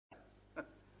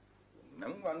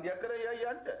නම් වන්දියක් කරේ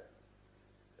යන්න.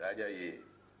 රාජායි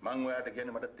මං ඔයාට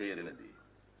කියන්නේ මට තේරෙන දේ.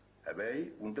 හැබැයි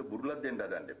උන්ට බුරුලක් දෙන්න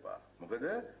හදන්න එපා. මොකද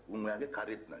උන් ඔයාගේ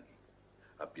කරෙත් නැගි.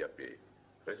 අපි අපේ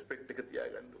රෙස්පෙක්ට් එක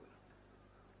තියාගන්න ඕන.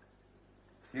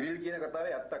 සිරිල් කියන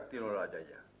කතාවේ ඇත්තක් තියෙනවා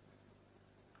රාජායි.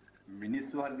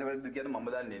 මිනිස්සු හරියට කියන මම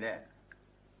දන්නේ නැහැ.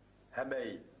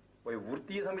 හැබැයි ඔය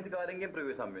වෘත්තීය සමිතිකාරයන්ගෙන්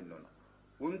ප්‍රවේශම් වෙන්න ඕන.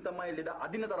 උන් තමයි ලෙඩ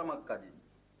අදින තරමක් අදින්නේ.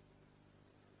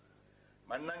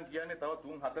 මන්නම් කියන්නේ තව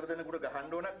 3-4 දෙනෙකුට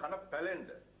ගහන්න ඕන කන පැලෙන්න.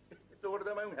 එතකොට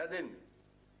තමයි උන් හැදෙන්නේ.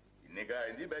 ඉන්නේ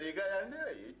ගායින්දි බැරි ගා යන්නේ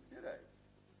එච්චරයි.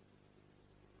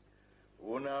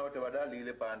 ඕනාවට වඩා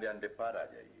ලීලේ පාණ්ඩ යන්න එපා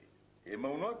රාජායි. එහෙම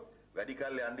වුණොත් වැඩි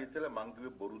කල් යන්න ඉස්සෙල්ලා මං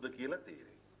කිව්වේ බොරුද කියලා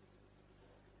තේරෙයි.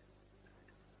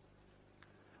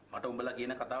 මට උඹලා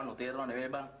කියන කතාව නොතේරෙනව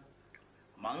නෙවෙයි බං.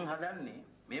 මං හදන්නේ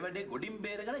මේ වැඩේ ගොඩින්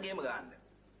බේරගෙන ගේම ගන්න.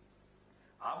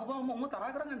 ආපු ගමන් මොම තරහ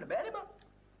කරගන්න බෑනේ බං.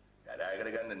 තරහ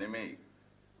කරගන්න නෙමෙයි.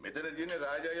 මෙතන තියෙන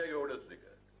රාජායිගේ ඕඩර්ස් එක.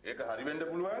 ඒක හරි වෙන්න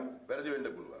පුළුවන්, වැරදි වෙන්න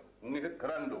පුළුවන්. උන් එක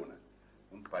කරන්න ඕන.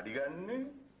 උන් පඩි ගන්නේ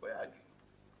ඔයාගේ.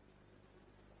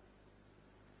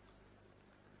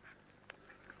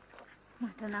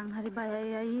 මට නම් හරි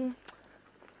බයයි අයියේ.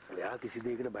 ඔයා කිසි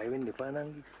දෙයකට බය වෙන්න එපා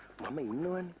නංගි. මම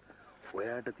ඉන්නවනේ.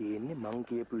 ඔයාට තියෙන්නේ මං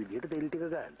කියපු විදිහට තෙල් ටික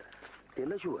ගන්න.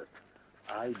 තෙල ෂුවර්.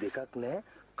 ආයි දෙකක් නැහැ.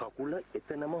 කකුල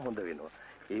එතනම හොඳ වෙනවා.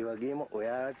 ඒ වගේම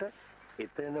ඔයාට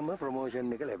එතනම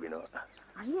ප්‍රොමෝෂන් එක ලැබෙනවා.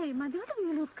 අයියේ මදිවට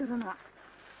විහිළුත් කරනවා.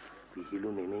 විහිළු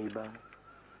නෙමෙයි බං.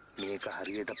 මේක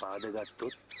හරියට පාද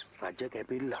ගත්තොත් රජ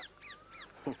කැපිල්ලක්.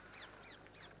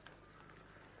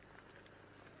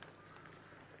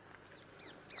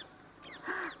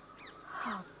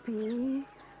 අපේ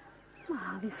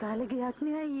මහා විශාල ගයක්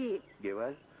නේ අයියේ.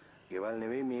 ගෙවල්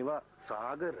නෙවෙයි මේවා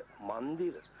සාගර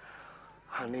මන්දිර.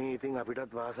 අනේ ඉතින්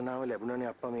අපිටත් වාසනාව ලැබුණානේ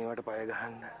අප්පා මේවට පය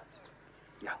ගහන්න.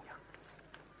 යන්.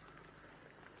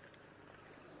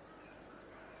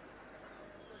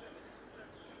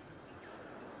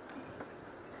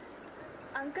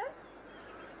 අංකල්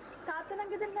තාත්තා නම්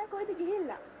ගෙදර නැහැ කොහෙද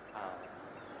ගිහිල්ලා?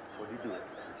 පොඩි දුව.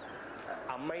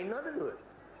 අම්මා ඉන්නවද දුව?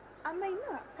 අම්මා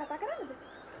ඉන්නවා. කතා කරන්නද?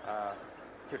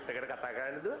 චුට්ටකට කතා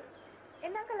කරන්න දුව.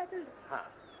 එන්න අංකල් ඇතුළට. හා.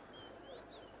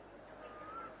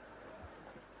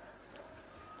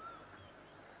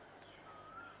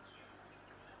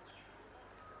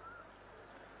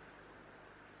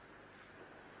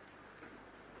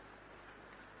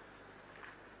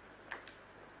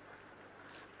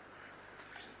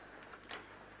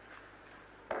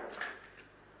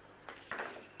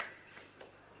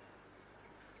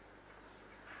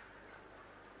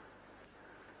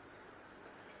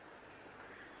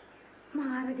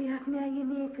 මාර්ගයක් නෑ අයියේ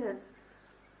මේක.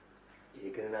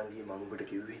 ඒකනේ නංගි මම ඔබට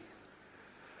කිව්වේ.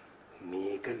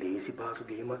 මේක ලේසි පාසු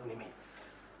ගේමක් නෙමෙයි.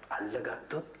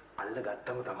 අල්ලගත්තොත්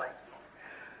අල්ලගත්තම තමයි.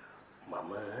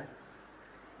 මම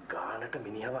ගානට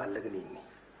මිනිහව අල්ලගෙන ඉන්නේ.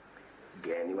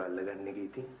 ගෑණිව අල්ලගන්න එක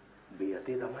ඉතින් මේ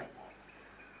අතේ තමයි.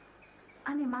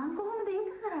 අනේ මං කොහොමද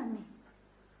ඒක කරන්නේ?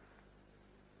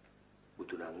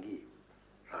 බුදු නංගි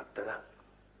රත්තරන්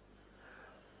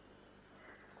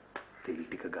තෙල්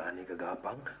ටික ගාන එක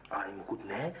ගාපන් ආයි මුකුත්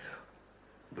නැහැ.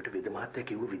 ඔබට වෙද මහත්තයා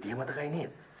කිව්ව විදිය මතකයි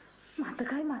නේද?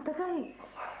 මතකයි.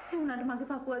 ඒ උනාට මගේ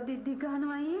පපුවක් දිද්දි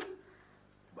ගන්නවා අයියේ.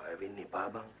 බය වෙන්න එපා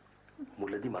බං.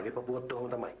 මුලදී මගේ පපුවත් ඔහොම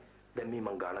තමයි. දැන් මේ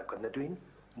මං ගානක්වත් නැතුව ඉන්නේ.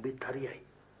 උඹෙත් හරියයි.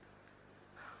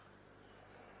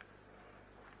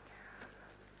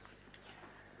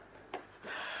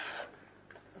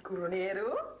 කුරුණේරු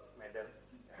මැඩම්.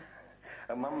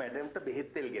 මම මැඩම්ට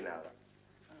බෙහෙත් තෙල් ගෙනාවා.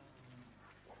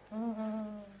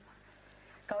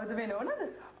 කවුද මේ නෝනද?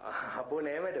 අපෝ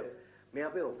නෑ මැඩම්. මේ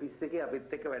අපේ ඔෆිස් එකේ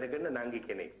අපිත් එක්ක වැඩ කරන නංගි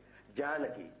කෙනෙක්.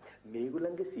 ජානකි.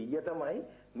 මේගොල්ලන්ගේ සීයා තමයි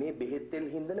මේ බෙහෙත් තෙල්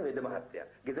හින්දන වෙද මහත්තයා.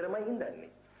 ගෙදරමයි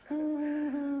හින්දන්නේ.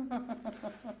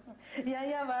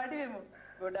 යා වාඩි වෙමු.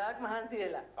 ගොඩාක් මහන්සි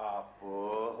වෙලා.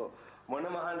 අපෝ මොන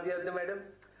මහන්සියක්ද මැඩම්?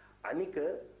 අනික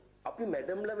අපි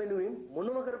මැඩම්ලා වෙනුවෙන්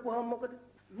මොනම කරපුවාම මොකද?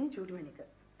 මේ චූටි මණික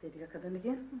තේ ටිකක් හදන්න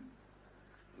කියන්නේ.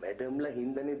 මැඩම්ලා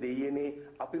හින්දනේ දෙයියනේ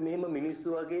අපි මෙහෙම මිනිස්සු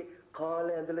වගේ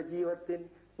කාලේ ඇඳලා ජීවත් වෙන්නේ.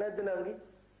 නැද්ද නංගි?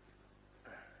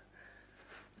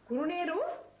 කුරුණේරු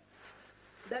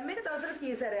දැන් මේක තවදුරටත්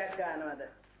කී සැරයක් ගන්නවද?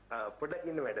 පොඩ්ඩක්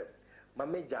ඉන්න මැඩම්. මම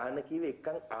මේ ජානකීව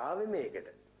එක්කන් ආවේ මේකට.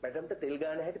 මැඩම්ට තෙල්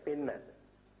ගාන හැටි පෙන්නන්න.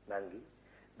 නංගි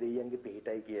දෙයියන්ගේ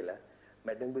පිටයි කියලා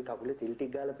මැඩම්ගේ කකුලේ තෙල්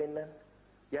ටික ගාලා පෙන්නන්න.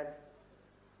 යන්න.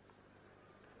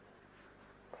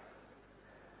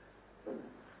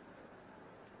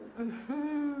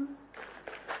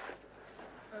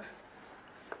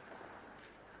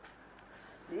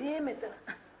 මෙතන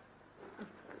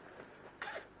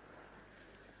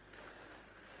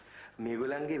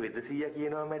මේගොල්ලන්ගේ වෙදසියා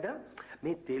කියනවා මැඩම්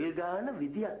මේ තෙල් ගාන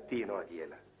විදියක් තියෙනවා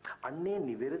කියලා. අන්නේ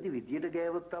නිවැරදි විදියට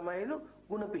ගෑවොත් තමයිලු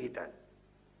ಗುಣ පිහිටන්නේ.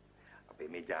 අපේ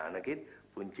මේ ජානකෙත්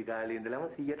පුංචි කාලේ ඉඳලම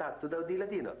 100ට අත්උදව්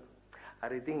දීලා තියෙනවා.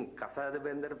 අර ඉතින් කසාද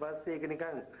බැන්දට පස්සේ ඒක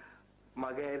නිකන්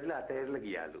මගේ ඇරිලා අතහැරලා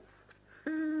ගියාලු.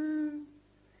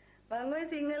 මම ওই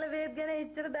සිංහල වේද ගැන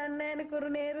එච්චර දන්නේ නැහැනේ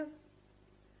කුරුනේරු.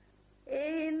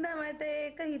 ඒ හින්දා මට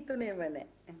ඒක හිතුනේම නැහැ.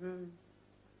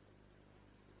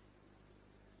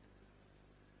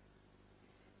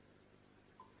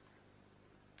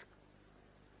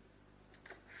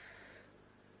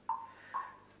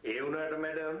 ඒ වුණාට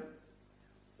මැඩම්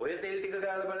ඔය තෙල් ටික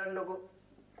ගාලා බලන්නකෝ.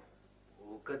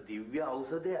 ඕක දිව්‍ය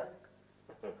ඖෂධයක්.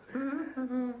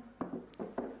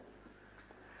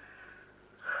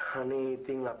 අනේ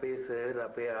ඉතින් අපේ සර්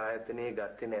අපේ ආයතනයේ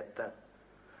ගත්තේ නැත්තම්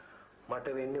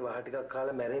මට වෙන්නේ වහ ටිකක්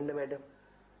කාලා මැරෙන්න මැඩම්.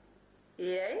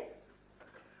 ඒයි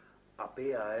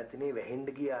අපේ ආයතනයේ වැහෙන්න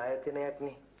ගිය ආයතනයක්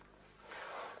නේ.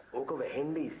 ඕක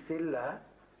වැහෙන්න ඉස්සෙල්ලා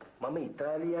මම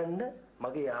ඉතාලියන්න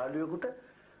මගේ යාළුවෙකුට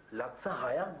ලක්ෂ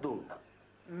 6ක් දුන්නා.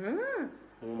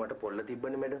 මූ මට පොල්ල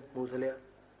තිබ්බනේ මැඩම් මූසලයා.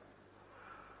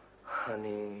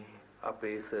 අනේ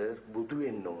අපේ සර් බුදු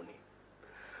වෙන්න ඕනේ.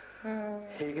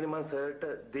 ඒකනේ මං සර්ට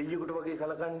දෙයියෙකුට වගේ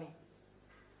සලකන්නේ.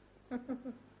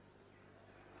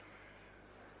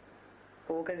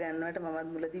 ඕක ගන්නවට මමත්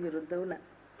මුලදී විරුද්ධ වුණා.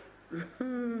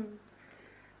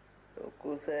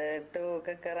 ඔකුසට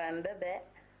ඕක කරන්න බෑ.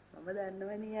 මම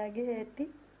දන්නවනේ යාගේ හැටි.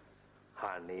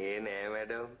 අනේ නෑ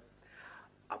මැඩම්.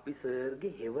 අපි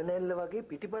සර්ගේ හෙවණැල්ල වගේ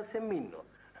පිටිපස්සෙන් ඉන්නවා.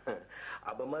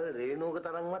 අබමල් රේණුවක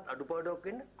තරම්වත් අඩුපාඩුවක්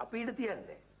වෙන්න අපි ඊට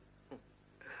තියන්නේ.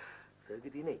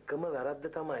 සර්ගේ තියෙන එකම වැරද්ද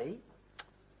තමයි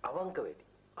අවංක වෙටි.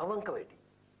 අවංක වෙටි.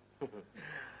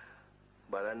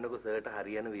 බලන්නකෝ සර්ට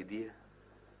හරියන විදිය.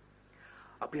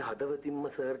 අපි හදවතින්ම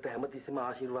සර්ට හැමතිස්සෙම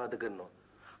ආශිර්වාද කරනවා.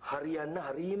 හරියන්න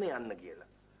හරීම යන්න කියලා.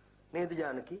 නේද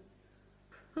ජානකි?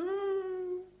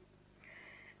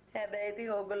 හැබැයි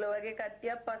ඉතින් ඕගොල්ලෝ වගේ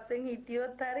කට්ටියක් පස්සෙන්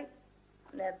හිටියොත් හරි.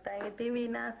 නැත්තම් ඉතින්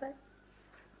විනාසයි.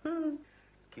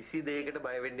 කිසි දෙයකට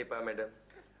බය වෙන්න එපා මැඩම්.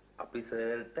 අපි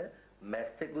සර්ට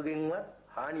මැස්සෙකුගෙන්වත්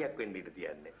හානියක් වෙන්න ඉඩ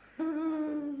තියන්නේ.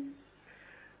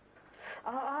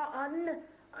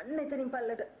 අන්න එතනින්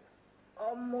පල්ලට.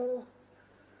 අම්මෝ.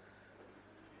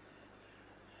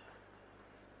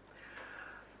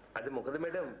 අද මොකද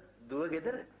මැඩම් දුව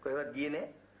ගෙදර කොහෙවත් ගියේ නෑ.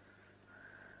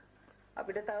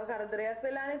 අපිට තව කරදරයක්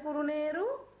වෙලානේ කුරුනේරු.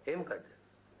 ඒ මොකද?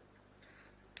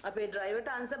 අපේ ඩ්‍රයිවර්ට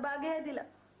අංශභාගය හැදිලා.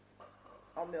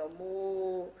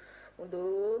 අම්මෝ හොඳ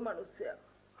මිනිස්සයා.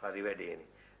 හරි වැඩේනේ.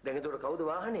 දැන් ඒතකොට කවුද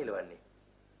වාහනේ එලවන්නේ?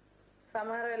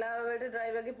 සමහර වෙලාවට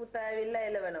ඩ්‍රයිවර්ගේ පුතා ඇවිල්ලා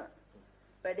එලවනවා.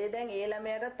 වැඩේ දැන් ඒ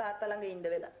ළමයාට තාත්තා ළඟ ඉන්න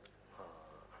වෙලා.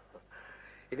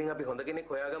 ඉතින් අපි හොඳ කෙනෙක්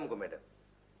හොයාගමුකෝ මැඩම්.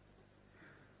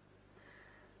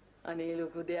 අනේ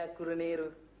ලොකු දෙයක් කුරුනේරු.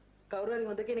 කවුරු හරි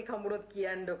හොඳ කෙනෙක් හම්බුනොත්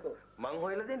කියන්නකෝ. මං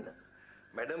හොයලා දෙන්න.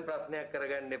 මැඩම් ප්‍රශ්නයක්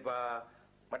කරගන්න එපා.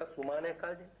 මට සුමානයක්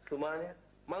කාලා දෙන්න. සුමානයක්.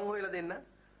 මං හොයලා දෙන්න.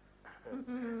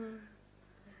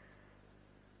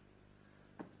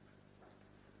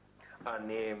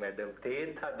 අනේ මැඩම්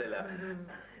තේත් හදලා.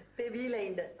 තේ බීලා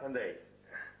ඉන්න. හොඳයි.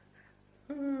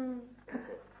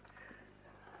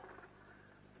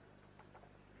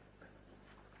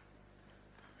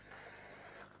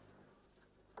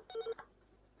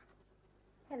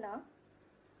 හෙලෝ.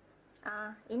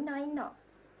 ඉන්නෝ.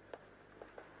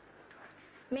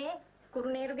 මේ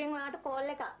කුරුනේරුගෙන් ඔයාට කෝල්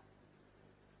එකක්.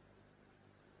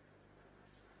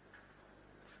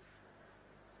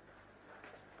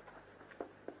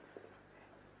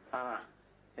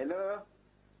 හෙලෝ.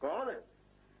 කොහමද?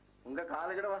 උංග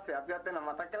කාලෙකට පස්සේ අපි අත් වෙන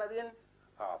මතක් කරලා තියෙන්නේ.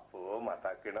 අපෝ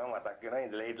මතක් වෙනවා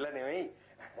ඉඳලා හිටලා නෙමෙයි.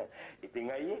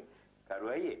 ඉතින් අයියේ කරු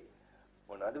අයියේ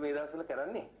මොනවද මේ දවස්වල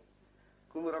කරන්නේ?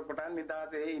 කුඹරක් කොටන්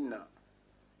නිදාසේ ඉන්නවා.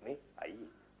 මේ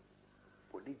අයියේ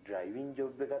පොඩි ඩ්‍රයිවිං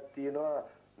ජොබ් එකක් තියෙනවා.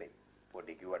 මේ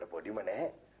පොඩි කිව්වට පොඩිම නැහැ.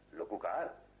 ලොකු කාර්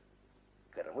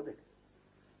කරමුද?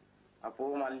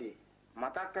 අපෝ මල්ලි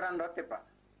මතක් කරන්නවත් එපා.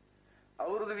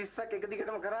 අවුරුදු 20ක් එක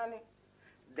දිගටම කරානේ.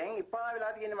 දැන් එපා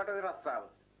වෙලා තියෙන්නේ මට ඔය රස්සාව.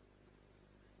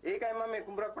 ඒකයි මම මේ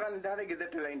කුඹරක් කොටන් නිදාසේ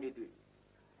ගෙදරට වෙලා ඉඳී හිටියේ.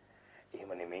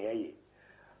 එහෙම නෙමෙයි අයියේ.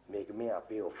 මේක මේ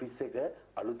අපේ ඔෆිස් එක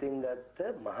අලුතෙන් ගත්ත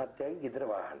මහත්තයාගේ ගෙදර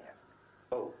වාහනයක්.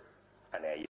 ඔව්.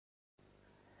 අනේ අයියේ.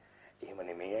 එහෙම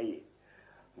නෙමෙයි අයියේ.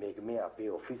 මේක මේ අපේ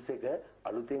ඔෆිස් එක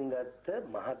අලුතෙන් ගත්ත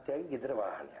මහත්තයාගේ ගෙදර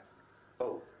වාහනයක්.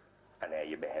 ඔව්. අනේ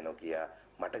අයියේ බෑනෝ කියා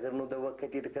මට කරන උදව්වක්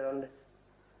හැටියට කරන්න.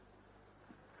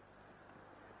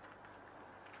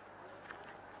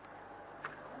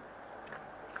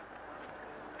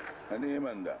 අනේ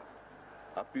මන්දා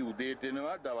අපි උදේට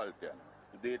එනවා දවල්ට යනවා.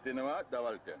 උදේට එනවා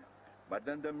දවල්ට යනවා. මට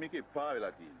දැන් මේක එපා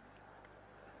වෙලා තියෙනවා.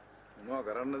 මොනවා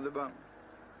කරන්නද බං?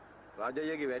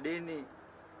 රාජయ్యගේ වැඩේනේ.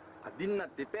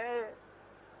 අදින්නත් එපා.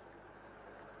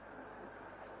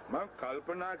 මම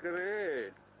කල්පනා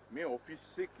කරේ මේ ඔෆිස්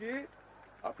එකේ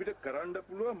අපිට කරන්න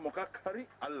පුළුවන් මොකක් හරි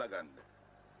අල්ලගන්න.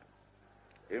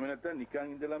 එහෙම නැත්නම්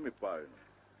නිකන් ඉඳලාම එපා වෙනවා.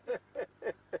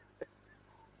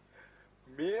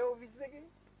 මේ ඔෆිස් එකේ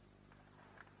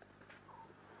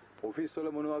ඔෆිස්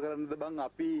වල මොනවා කරන්නද බං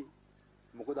අපි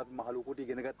මොකද අපි මහලු කොට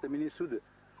ඉගෙන ගත්ත මිනිස්සුද?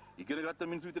 ඉගෙන ගත්ත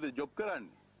මිනිස්සු විතර ජොබ්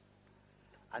කරන්නේ.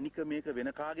 අනික මේක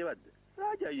වෙන කාගේවත්ද?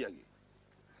 රාජ අයියාගේ.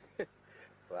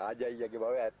 රාජ අයියාගේ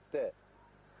බව ඇත්ත.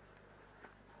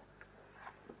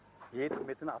 ඒත්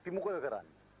මෙතන අපි මොකද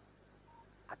කරන්නේ?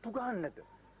 අතු ගන්නද?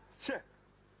 ෂේ.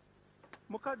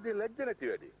 මොකද්ද ලැජ්ජ නැති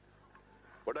වැඩේ?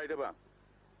 පොඩ්ඩක් හිටපන්.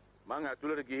 මං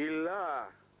ඇතුළට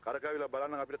ගිහිල්ලා කරකවිලා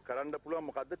බලන්න අපිට කරන්න පුළුවන්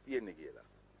මොකද්ද තියෙන්නේ කියලා.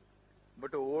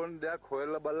 ඔබට ඕන දෙයක්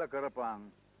හොයලා බලලා කරපන්.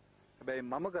 හැබැයි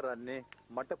මම කරන්නේ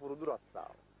මට පුරුදු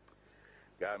රස්සාව.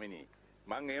 ගාමිණී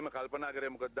මං එහෙම කල්පනා කරේ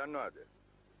මොකද දන්නවද?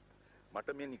 මට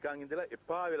මේ නිකන් ඉඳලා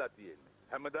එපා වෙලා තියෙන්නේ.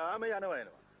 හැමදාම යනවා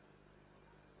එනවා.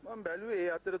 මම බැලුවේ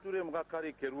ඒ අතරතුරේ මොකක්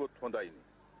හරි කෙරුවොත් හොඳයිනේ.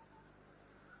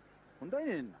 හොඳයි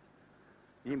නේද?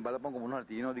 ඉතින් බලපන්කො මොනවද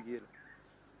තියෙනවද කියලා.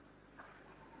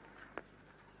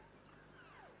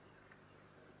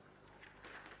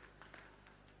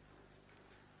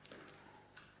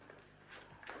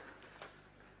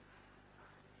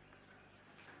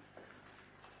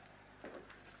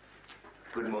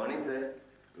 Good morning, sir.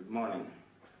 good morning.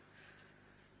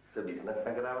 Sir, business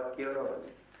නගරාවක් කියලා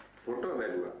ෆොටෝ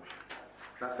බැලුවා.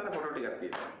 ලස්සන ෆොටෝ ටිකක්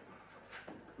තියෙනවා.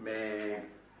 මේ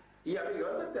ඊ අපි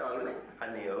ගොඩක් දැවලුනේ.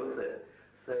 අනේ ඔව් සර්.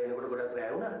 සර් එනකොට ගොඩක් රැ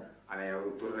වුණාද? අනේ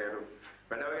උතුරේ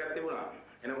වැඩ වගේක් තිබුණා.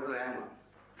 එනකොට රෑම.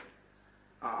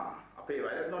 අපේ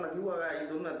වයලට් නෝනා කිව්වා ඊ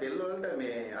දුන්න තෙල් වලට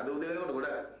මේ අද උදේ වෙනකොට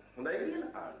ගොඩක් හොඳයි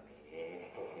කියලා. අනේ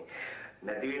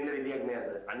නැති වෙන්න විදියක් නෑ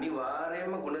සර්.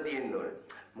 අනිවාර්යයෙන්ම ගුණ තියෙන්න ඕනේ.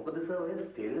 මොකද සර් ඔය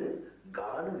තෙල්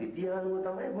ගාන විද්‍යානුව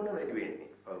තමයි ගුණ වැඩි වෙන්නේ.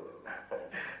 ඔව්.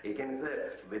 ඒ කියන්නේ සර්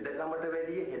වෙදකමට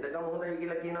වැඩිය හෙදකම හොඳයි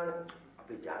කියලා කියනවනේ.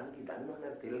 අපේ ජානකි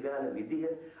දන්නවනේ තෙල් ගාන විදිය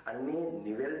අන්නේ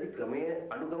නිවැරදි ක්‍රමය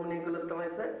අනුගමනය කළොත් තමයි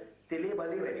සර් තෙලේ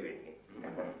බලය වැඩි වෙන්නේ.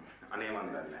 අනේ මන්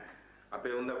දන්නේ නැහැ.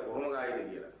 අපේ උන්ද කොහොම ගායිද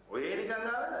කියලා. ඔය නිකන්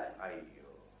ගාවද?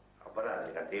 අයියෝ අපරාධ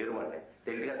එක තේරුම නැහැ.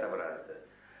 තෙල් ටිකක් අපරාධ සර්.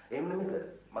 එහෙම නෙමෙයි සර්.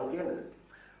 මං කියන්නේ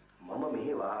මම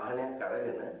මෙහි වාහනයක්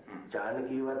අරගෙන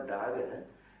ජානකීවත් දාගෙන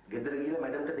ගෙදර ගිහලා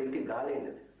මැඩම්ට තෙල් ටික ගාලා එන්නද?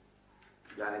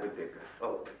 ජානකිත් එක්ක.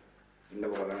 ඔව්.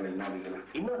 ඉන්නකො බලන්න ඉන්නවා කියලා.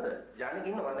 ඉන්නවද? ජානකි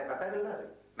ඉන්නවා දැන් කතා කරලා නේද?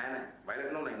 නෑ නෑ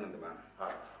වයලට් නෝනා ඉන්නද බං.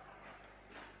 හා.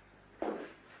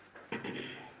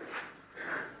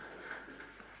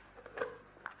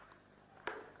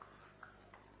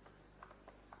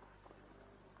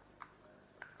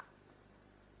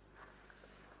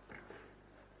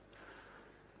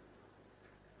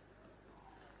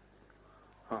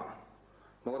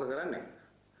 මොකද කරන්නේ?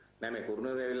 නෑ මේ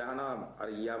කුරුණේ ඇවිල්ලා අහනවා අර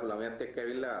ඊයාපු ළමයාත් එක්ක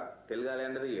ඇවිල්ලා තෙල් ගාලා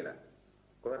යන්නද කියලා.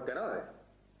 කොහෙද යනවද?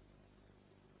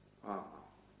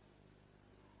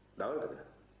 දවල්ටද?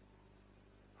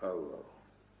 ඔව් ඔව්.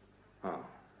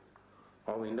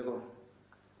 ඔව් ඉන්නකෝ.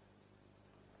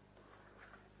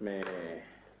 මේ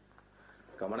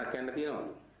ගමනක් යන්න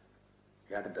තියෙනවලු.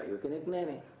 එයාට ඩ්‍රයිවර් කෙනෙක්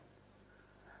නෑනේ.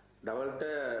 දවල්ට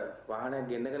වාහනයක්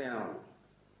ගෙන්නගෙන යනවලු.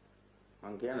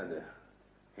 මං කියනද?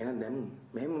 එහෙනම් දැන්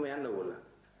මෙහෙම යන්න ඕගොල්ලෝ.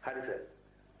 හරි සර්.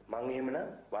 මං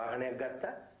එහෙමනම් වාහනයක්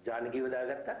ගත්තා, ජානකීව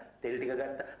දාගත්තා, තෙල් ටික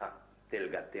ගත්තා. තෙල්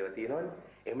ගත්තේව තියෙනවනේ.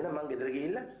 එහෙමනම් මං ගෙදර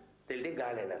ගිහිල්ලා තෙල් ටික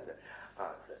ගාලා එන්න සර්.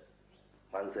 සර්.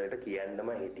 මං සර්ට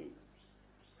කියන්නම හිටියේ.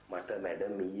 මට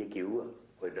මැඩම් ඊයේ කිව්වා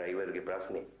ඔය ඩ්‍රයිවර්ගේ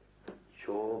ප්‍රශ්නේ.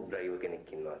 ෂෝ ඩ්‍රයිවර්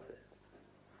කෙනෙක් ඉන්නවා සර්.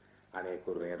 අනේ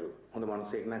කුරුණේරු හොඳ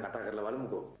මිනිහෙක් නම් කතා කරලා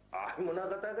බලමුකෝ. ආයි මොනවා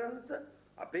කතා කරන්නද සර්?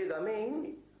 අපේ ගමේ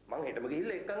ඉන්නේ. මං හෙටම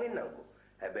ගිහිල්ලා එක්කන් එන්නම්කෝ.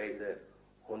 හැබැයි සර්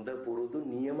හොඳ පුරුදු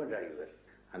නියම ඩ්‍රයිවර්.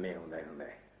 අනේ හොඳයි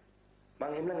හොඳයි.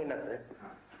 මං එහෙනම් එන්නත් සර්.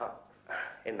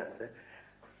 එන්නත් සර්.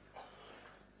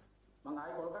 මං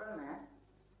ආයෙ කෝල් කරන්නේ නැහැ.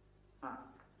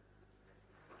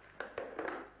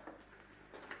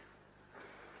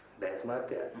 දැස්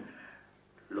මාත්‍යා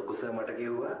ලොකු සර් මට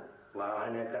කිව්වා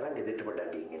වාහනයක් අරන් ගෙදරට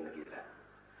පොඩ්ඩක් ගිහින් එන්න කියලා.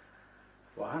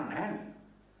 වාහන නැහැ.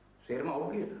 සේරම අවු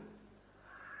කියලා.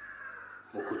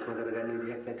 මොකුත්ම කරගන්න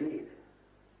විදියක් නැති නේද?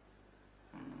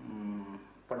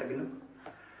 පොඩ්ඩක් ඉන්න.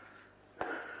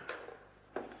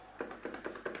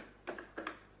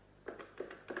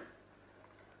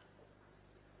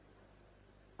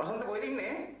 වසන්ත කොහෙද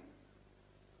ඉන්නේ?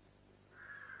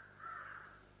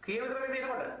 කීයද කරන්නේ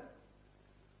එනකොට?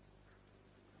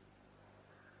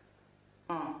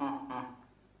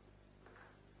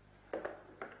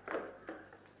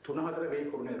 තුන හතර වෙයි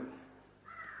කුරුණේරු.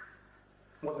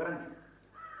 මොකද කරන්නේ?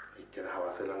 ඉච්චර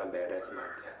හවසල නම් බෑඩෑස්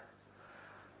මාත්‍යා.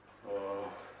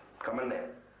 කමන්නේ.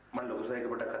 මම ලොකු සයික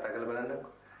පොඩ්ඩක් කතා කරලා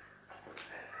බලන්නම්කෝ.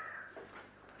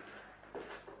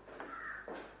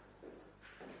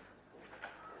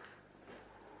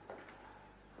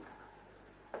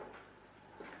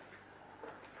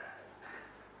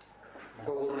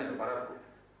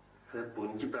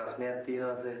 පුංචි ප්‍රශ්නයක්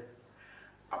තියෙනවා සර්.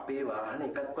 අපේ වාහන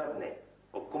එකක්වත් නැහැ.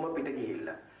 ඔක්කොම පිට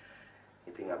ගිහිල්ලා.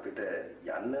 ඉතින් අපිට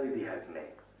යන්න විදිහක්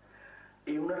නැහැ.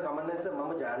 ඒ වුණාට කමක් නැහැ සර්.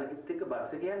 මම ජානකිත් එක්ක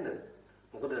බස් එක යන්නද?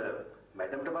 මොකද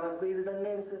මැඩම්ට බරක් වෙයිද දන්නේ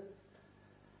නැහැ සර්.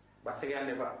 බස් එක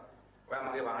යන්න එපා. ඔයා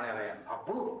මගේ වාහනේ අරන් යන්න.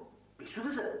 අපෝ පිස්සුද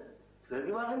සර්?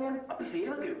 සර්ගේ වාහනේ යන්නේ. අපි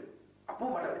සේවකයෝ. අපෝ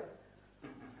මට බෑ.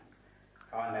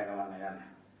 කවන්නේ යන්න.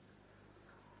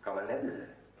 කමක් නැද්ද සර්?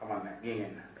 කමක් නැහැ. ගිහින්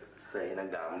එන්න. සර් එහෙනම්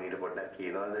ගාමිණීට පොඩ්ඩක්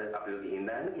කියනවාද අපිව ගිහින්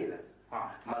දාන්න කියලා? හා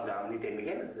මම ගාමිණීට එන්න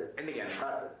කියන්නද සර්? එන්න කියන්න.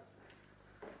 හා සර්.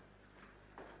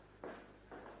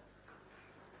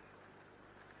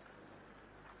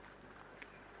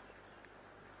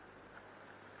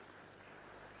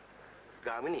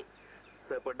 ගාමිණී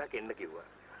සර් පොඩ්ඩක් එන්න කිව්වා.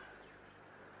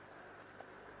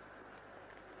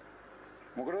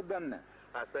 මොකටද දන්නේ?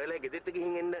 සර්ලා ගෙදරට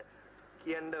ගිහින් එන්න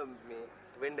කියන්න මේ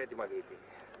වෙන්න ඇති මගේ ඉතින්.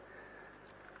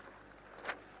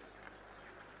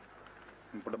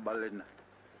 පොඩ්ඩක් බලන්න.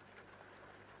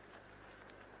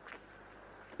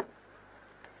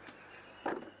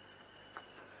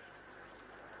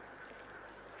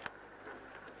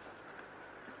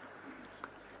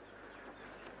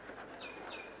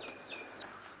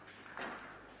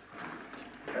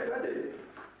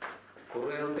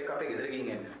 කුරුණේරුත් එක්ක අපේ ගෙදර ගිහින්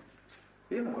එන්න.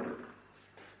 ඒ මොකද?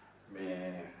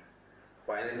 මේ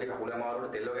වයලට් එක කකුල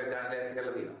අමාරුවට තෙල් වගේක් ගන්න ලෑස්ති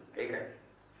කරලා තියෙනවා. ඒකයි.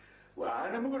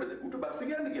 වාහන මොකටද? උට බස්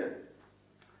එක යන්න කියන්නේ.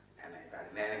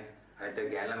 නෑ. අනිත්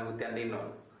ගෑනලා මුත් යන්න ඉන්නවා.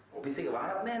 ඔෆිස් එකේ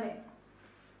වාහනක් නෑනේ.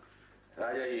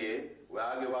 රාජායේ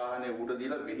ඔයාගේ වාහනේ උට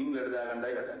දීලා බෙහින් වැඩ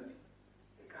දාගන්නයි හදන්නේ.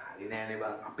 ඒක හරි නෑනේ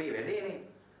බං. අපේ වැඩේනේ.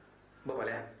 ඔබ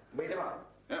බලයන්. ඔබ හිටපන්.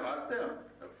 නෑ මාත් යනවා.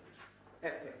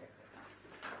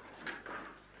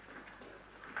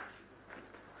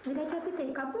 විරාජ් අපි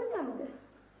තේ කපන්න යමුද?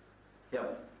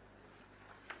 යමු.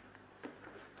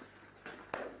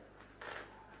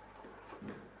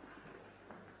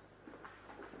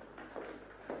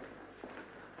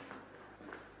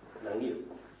 නංගි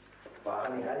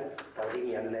වාහනේ හරි තවදින්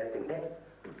යන්න නැත්නම් නේ.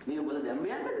 මේ උඹලා දැම්ම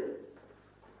යන්නද?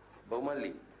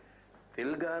 බොමල්ලි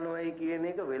තෙල් ගන්නවයි කියන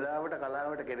එක වෙලාවට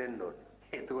කලාවට කෙරෙන්න ඕනේ.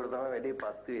 එතකොට තමයි වැඩේ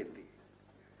පත්තු වෙන්නේ.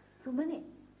 සුමනේ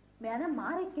මෙයා නම්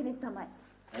මාරෙක් කෙනෙක් තමයි.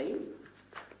 ඇයි?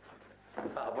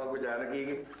 අපකෝ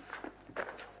ජානකීගේ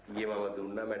ඊයේ මම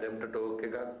දුන්නා මැඩම්ට ටෝක්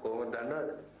එකක් කොහොමද දන්නවද?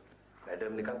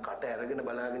 මැඩම් නිකන් කට ඇරගෙන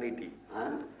බලාගෙන හිටියේ.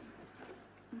 ආ?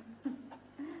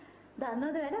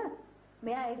 දන්නවද වැඩ?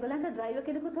 මෙයා ඒගොල්ලන්ට ඩ්‍රයිවර්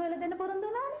කෙනෙකුත් හොයලා දෙන්න පොරොන්දු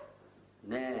වුණානේ.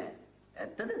 නෑ.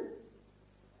 ඇත්තද?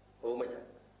 ඔව් මචං.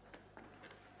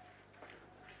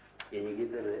 ඒ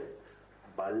ගෙදර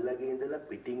බල්ලගේ ඉඳලා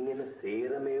පිටින් එන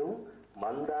සේරමෙවුන්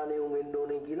මන්දානෙවුන් වෙන්න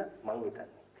ඕනේ කියලා මං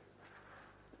හිතන්නේ.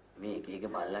 මේ එක එක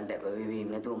බල්ලන්ට අපවෙවි ඉන්නේ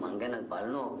නැතුව මං ගැනත්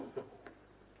බලනවා.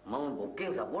 මම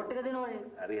බොක්කේ සපෝට් එක දෙනවනේ.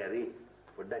 හරි හරි.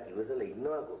 පොඩ්ඩක් ඉවසලා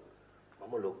ඉන්නවාකෝ.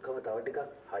 මම ලොක්කව තව ටිකක්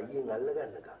හයියෙන් අල්ල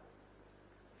ගන්නකම්.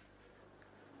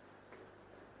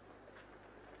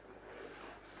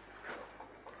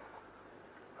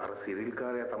 අර සිරිල්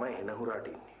කාර්යය තමයි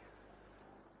එනහුරාට ඉන්නේ.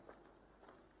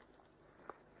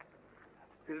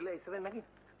 සිරිල් ඉස්සරහ නැගි.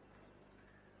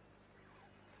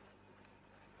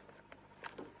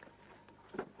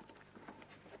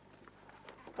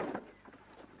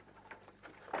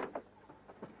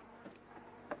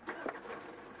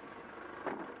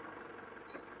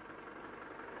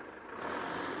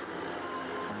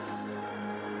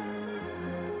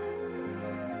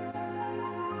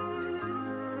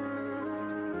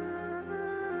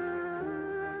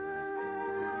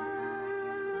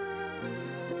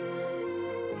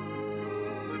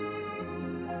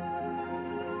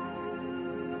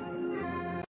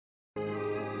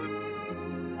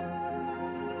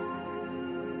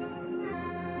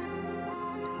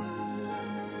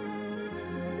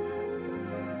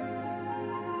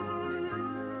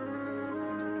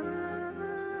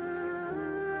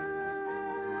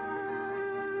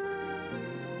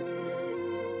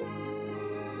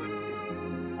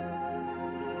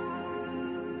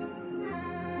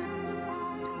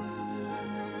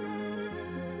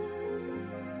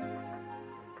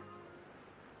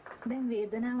 දැන්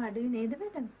වේදනාව අඩුයි නේද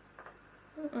මැඩම්?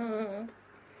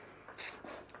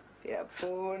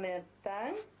 යපෝ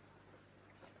නැත්තම්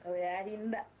ඔයා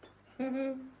හින්දා.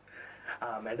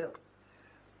 මැඩම්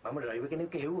මම ඩ්‍රයිවර්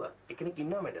කෙනෙක් හෙව්වා. එකෙනෙක්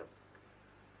ඉන්නවා මැඩම්.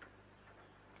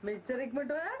 මෙච්චර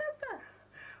ඉක්මනට ඔයා නැත්තා?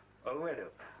 ඔව්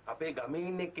මැඩම්. අපේ ගමේ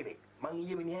ඉන්න එක්කෙනෙක්. මං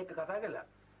ඊයේ මිනිහා එක්ක කතා කළා.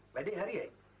 වැඩේ හරියයි.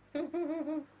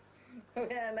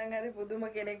 ඔයා නම් හරි පුදුම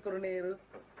කෙනෙක් කුරුණේරු.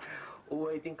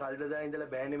 ඕවා ඉතින් කල්දදා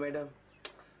ඉඳලා බෑනේ මැඩම්.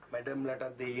 මැඩම්ලට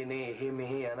දෙයනේ එහෙ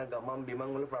මෙහෙ යන ගමන්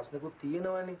බිමන් වල ප්‍රශ්නකුත්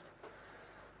තියෙනවානේ.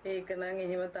 ඒක නම්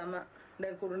එහෙම තමයි.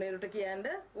 දැන් කුරුණේරුට කියන්න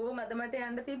ඕ මද මට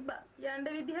යන්න තිබ්බා. යන්න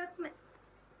විදිහක් නැහැ.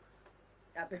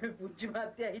 අපි මේ පුංචි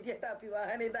මාත්‍යා හිටියට අපි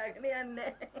වාහනේ දාගෙන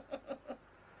යන්නේ.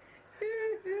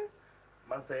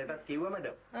 මං සෑයටත් කිව්වා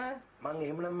මැඩම්. මං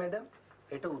එහෙමනම් මැඩම්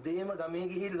හෙට උදේම ගමේ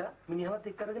ගිහිල්ලා මිනිහවත්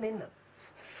එක්ක අරගෙන එන්න.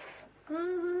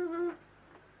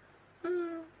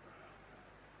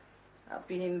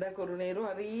 අපි හින්දා කුරුණේරු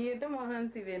හරියට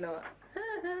මහන්සි වෙනවා.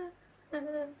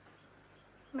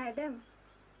 මැඩම්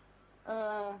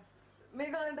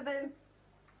මේ ගානට දෙන්න.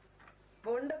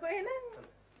 බොණ්ඩ කොහෙද?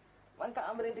 මං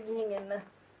කාමරේට ගිහින් එන්න.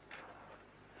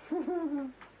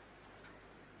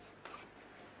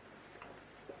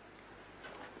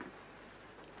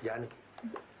 ජානකි.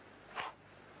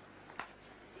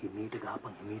 හිමීට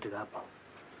ගාපන්.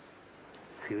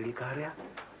 සිවිල් කාර්යය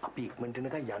අපි ඉක්මනට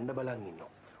එනකන් යන්න බලන්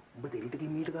ඉන්නවා. ඔබ දෙලිට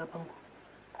හිමීට ගාපන්කෝ.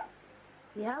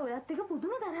 එයා ඔයත් එක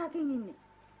පුදුම තරහකින් ඉන්නේ.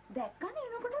 දැක්කනේ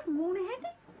එනකොට මූණේ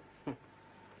හැටි.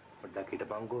 පොඩ්ඩක්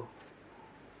හිටපන්කෝ.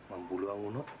 මං පුළුවන්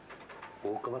වුණොත්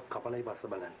ඕකවත් කපලයි පස්ස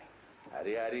බලන්නේ.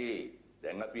 හරි.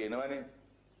 දැන් අපි එනවනේ.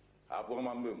 ආපුවම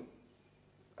හම්බෙමු.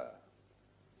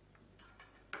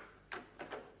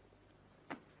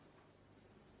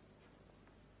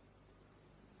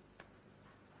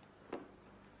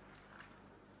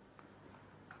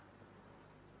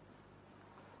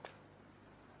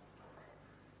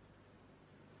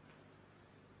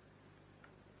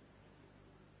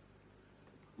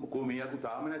 මොකෝ මියාකු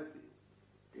තාම නැත්තේ?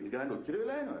 තෙල් ගහන්න ඔච්චර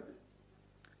වෙලා යනවද?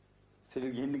 සිල්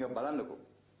ගිහින් නිකන් බලන්නකෝ.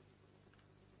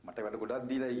 මට වැඩ ගොඩක්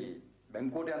දීලා ඊයේ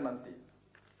බැංකුවට යන්නත් තියෙනවා.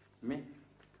 මේ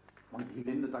මං ගිහින්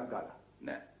දෙන්න තක් ගාලා.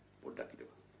 නෑ පොඩ්ඩක්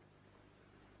හිටපන්.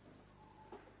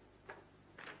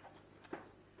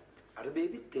 අර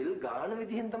බේබි තෙල් ගාන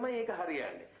විදිහෙන් තමයි ඒක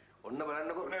හරියන්නේ. ඔන්න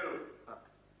බලන්නකෝ නේද?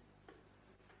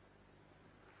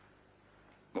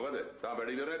 මොකද? තාම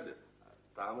වැඩ ඉවර නැද්ද?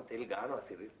 තාම තෙල් ගානවා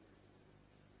සිරිල්.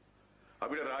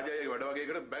 අපිට රාජායේ වැඩ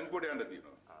වගේකට බැංකුවට යන්න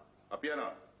තියෙනවා. අපි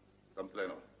යනවා. සම්පූර්ණ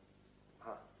යනවා.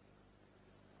 හා.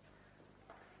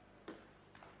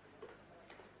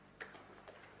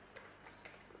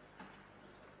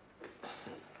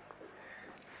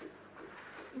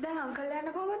 දැන් අංකල්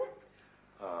යන්න කොහමද?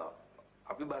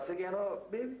 අපි බස් එකේ යනවා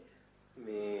බේබි.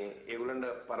 මේ ඒගොල්ලන්ට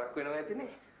පරක් වෙනවා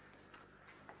ඇතිනේ.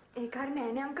 ඒක හරිය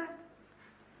නෑනේ අංකල්.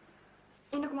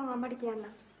 එන්නකො මම අම්මට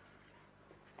කියන්නම්.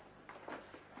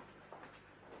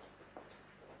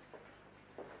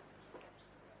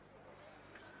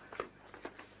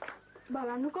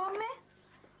 බලන්නකෝ අම්මේ.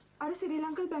 අර ශ්‍රී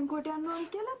ලංකල් බැංකුවට යන්න ඕන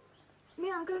කියලා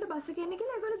මේ අංකල්ට බස් එකේ එන්න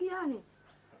කියලා ඒගොල්ලෝ ගියානේ.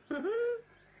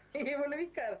 ඒ මොන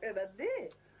විකාරයක්ද?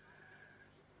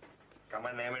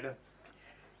 කමන්නේ නෑ මැඩම්.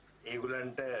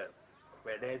 ඒගොල්ලන්ට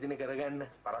වැඩ ඇදින කරගන්න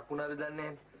පරක් වුණාද දන්නේ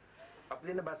නැහැ. අපි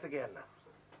දෙන්න බස් එකේ යන්න.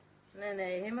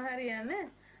 නෑ එහෙම හරියන්නේ.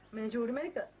 මේ චූටි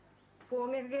මේක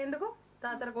ෆෝන් එක ගේන්නකෝ.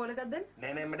 තාත්තට කෝල් එකක් දෙන්න.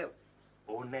 නෑ මැඩම්.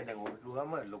 ඕන්නේ දැන්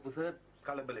ඕටුවම ලොකු සර්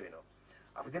කලබල වෙනවා.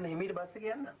 අපි දෙන්න හිමීට බස්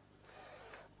එකේ යන්න.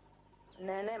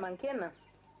 නෑ මං කියන්න.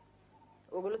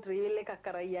 ඔයගොල්ලෝ ත්‍රිවිල් එකක්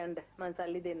කරයි යන්න. මං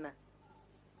සල්ලි දෙන්න.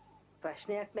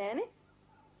 ප්‍රශ්නයක් නෑනේ.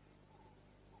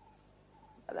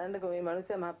 බලන්නකෝ මේ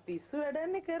මිනිස්සයා මහ පිස්සු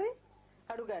වැඩන්නේ කරේ.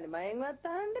 අඩු ගානේ මයෙන්වත්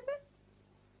අහන්න එපා.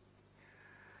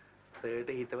 සර්ට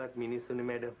හිතවත් මිනිස්සුනේ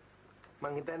මැඩම්.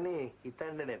 මං හිතන්නේ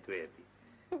හිතන්න නැතුව ඇති.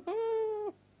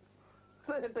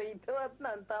 සර්ට හිතවත්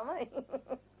නම් තමයි.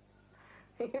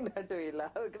 ඒකට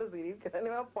වෙලාවකට සිරිල්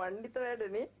කරන්නේ මම පඬිත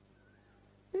වැඩනේ.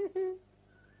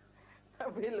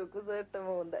 අපි ලොකු සර්ටම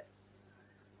හොඳයි.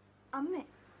 අම්මේ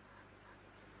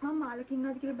මම මාළක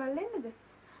ඉන්නවද කියලා බලලා එන්නද?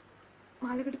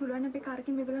 මාළකට පුළුවන් අපේ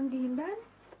කාර්කින් මේගොල්ලන් ගිහින් දාන්න.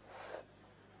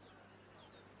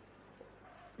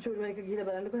 චූටි මේක ගිහලා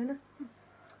බලන්නකෝ එහෙනම්.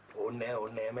 ඕනේ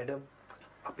නෑ මැඩම්.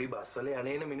 අපි බස් වල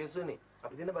යන්නේන මිනිස්සුනේ.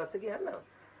 අපි දෙන්න බස් එකේ යන්න.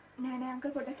 නෑ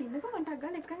අංකල් පොඩ්ඩක් ඉන්නකෝ මං ටක්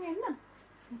ගාලා එක්කන් එන්න.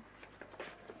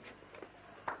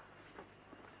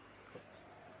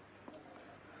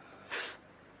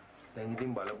 දැන්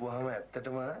ඉතින් බලපුවාම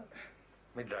ඇත්තටම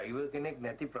මේ ඩ්‍රයිවර් කෙනෙක්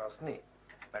නැති ප්‍රශ්නේ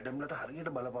මැඩම්ලට හරියට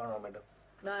බලපානවා මැඩම්.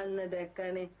 ගන්න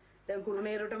දැක්කනේ. දැන්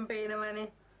කුරුණේරුටම පේනවනේ.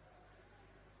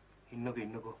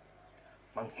 ඉන්නකෝ.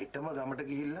 මං හෙටම ගමට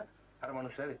ගිහිල්ලා අර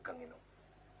මනුස්සයා එක්කන් එනවා.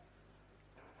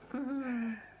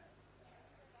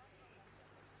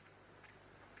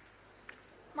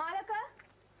 මාළක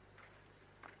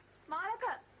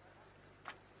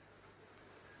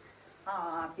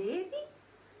බේබි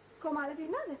කොමාලට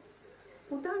ඉන්නවද?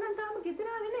 පුතා නම් තාම ගෙදර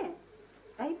ආවේ නෑ.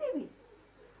 ඇයි බේබි?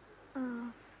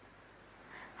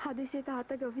 හදිසියේ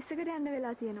තාත්තගේ ඔෆිස් එකට යන්න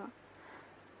වෙලා තියෙනවා.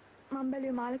 මම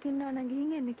බැලුවේ මාළක ඉන්නවා නම්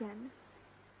ගිහින් එන්න කියන්නේ.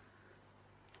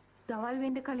 දවල්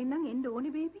වෙන්න කලින් නම් එන්න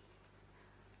ඕනේ බේබි.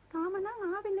 තාම නම්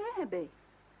ආවේ නෑ හැබැයි.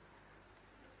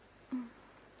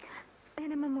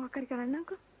 එහෙනම් මම මොකක් හරි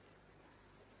කරන්නම්කෝ.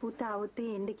 පුතා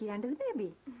උත්තේ එන්න කියන්නද බේබි?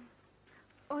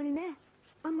 ඕනේ නෑ.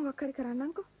 මම මොකක් හරි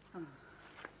කරන්නම්කෝ.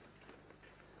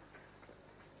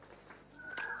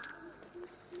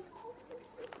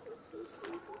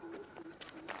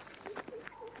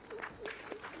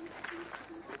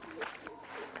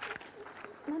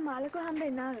 මාලක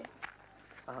හම්බෙන්න ආවේ.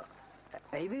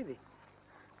 ඇයි බේබි?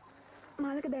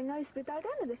 මාලක දැන් ආවේ ස්පිතාලට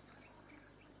යන්නද?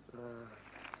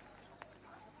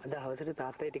 අද හවසට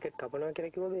තාත්තයි ටිකට් කපනවා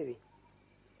කියලා කිව්වා බේබි.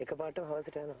 එකපාරටම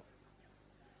හවසට යනවා.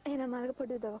 එහෙනම් මාලක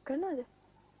පොඩි උදව්වක් කරනවද?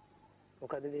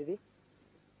 මොකද බේබි?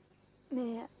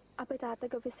 මේ අපේ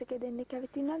තාත්තගේ ඔෆිස් එකේ දෙන්නෙක්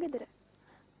ඇවිත් ඉන්නවා ගෙදර.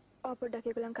 ඔය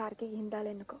පොඩ්ඩක් ඒගොල්ලන් කාර් එකේ ගිහින්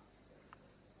දාලා එන්නකෝ.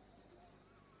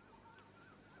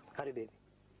 හරි බේබි.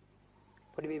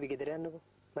 පොඩි බේබි ගෙදර යන්නකෝ.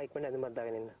 මයික් මන් ඇඳුමක්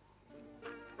දාගෙන ඉන්න.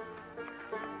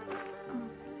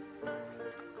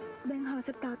 දැන්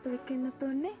හවසට තාත්තා එක්ක එන්නත්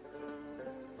ඕනේ.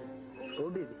 ඔව්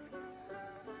බේබි.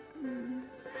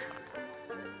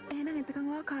 එහෙනම්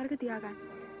එතකන් ඔයා කාර් එක තියාගන්න.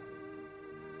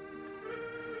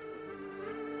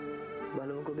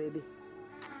 බලමුකෝ බේබි.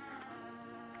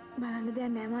 බලන්න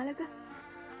දෙයක් නෑ මාලක.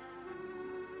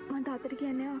 මං තාත්තට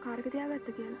කියන්නේ ඔයා කාර් එක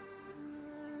තියාගත්ත කියලා.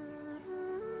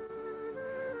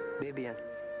 බේබි යන්.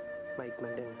 මයික්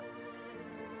මන් දෙන්න.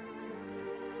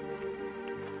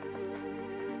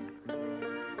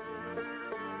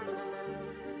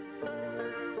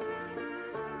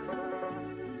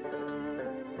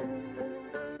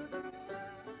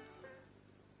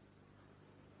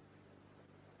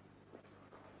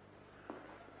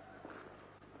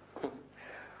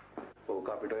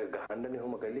 අපිට ඔය ගහන්නනේ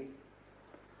කොහොම කළේ?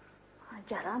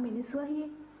 ජරා මිනිස්සු අහියේ.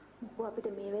 මොකෝ අපිට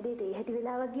මේ වැඩේට ඒ හැටි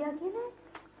වෙලාවක් ගියා කියන්නේ?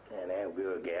 නෑ උගේ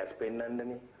ඔය ගෑස්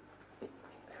පෙන්නන්නනේ.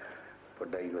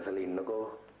 පොඩ්ඩක් ඉවසලා ඉන්නකෝ.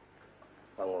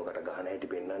 මම ඔකට ගහන හැටි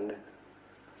පෙන්නන්න.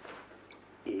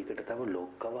 ඒකට තව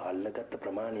ලොක්කව අල්ලගත්ත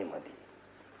ප්‍රමාණය මදි.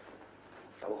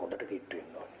 තව හොඳට කිට්ටු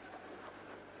වෙන්න ඕනේ.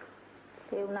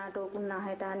 ඒ උනාට ඔකුන්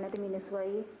නැහැට ආන්න නැති මිනිස්සු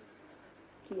අයියේ.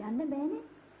 කියන්න බෑනේ.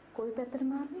 කොයි පැත්තට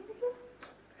මාරුනේද කියලා?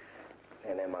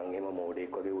 නෑ මං එහෙම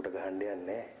මෝඩෙක් වගේ උට ගහන්න යන්නේ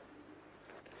නෑ.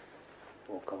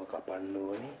 ඕකව කපන්න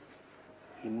ඕනේ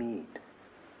හිමීට.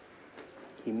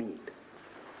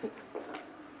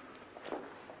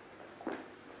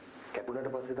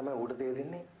 කැපුණට පස්සේ තමයි ඌට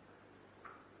තේරෙන්නේ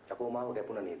අපෝ මාව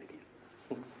කැපුණා නේද කියලා.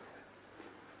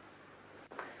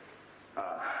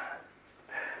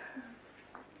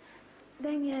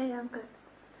 දැන් යයි අංකල්.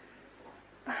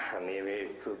 අනේ මේ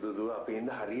සුදුදු අපි ඉඳ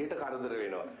හරියට කරදර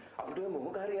වෙනවා. අපිට ඔය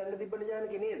මොකක් හරි යන්න තිබ්බනේ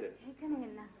ජානකි නේද? ඒක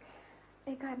නෙන්න.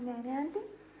 ඒක හරි නෑ නේ ආන්ටි.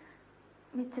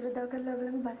 මෙච්චර දව කරලා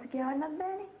ඔයගොල්ලෝ බස් එකේ යවන්නත්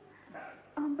බෑනේ.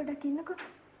 අම්බඩක් ඉන්නකෝ.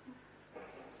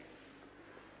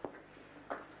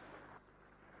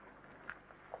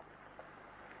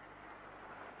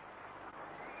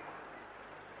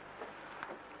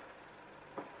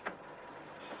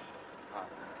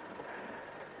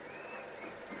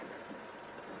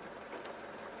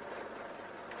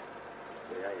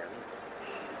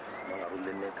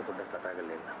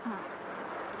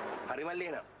 හරි මල්ලි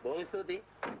එනවා. බොහොම ස්තුතියි.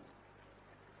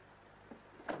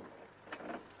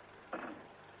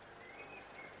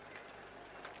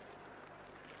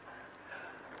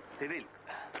 සිරිල්.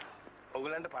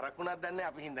 ඔයගලන්ට පරක් වුණාද දන්නේ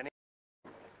අපි හින්දානේ.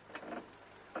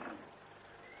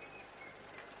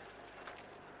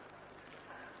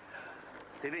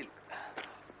 සිරිල්.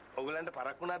 ඔයගලන්ට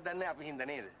පරක් වුණාද දන්නේ අපි හින්දා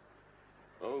නේද?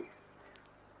 ඔව්.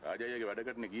 රාජායිගේ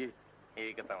වැඩකටනේ ගියේ.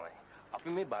 ඒක තමයි. අපි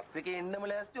මේ බස් එකේ එන්නම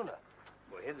ලෑස්ති වුණා.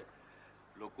 කොහෙද?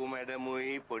 ලොකු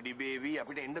මැඩමුයි පොඩි බේබි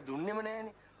අපිට එන්න දුන්නෙම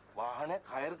නෑනේ. වාහනයක්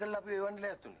හයර් කරලා අපි එවන්න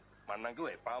ලෑස්තුනේ. මං නම්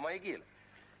කිව්වා එපාමයි කියලා.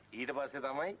 ඊට පස්සේ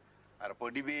තමයි අර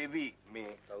පොඩි බේබි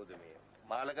මේ කවුද මේ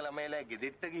මාලක ළමයිලා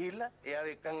ගෙදෙට්ට ගිහිල්ලා එයාව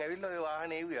එක්කන් ඇවිල්ලා ওই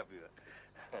වාහනේ එව්වේ අපිව.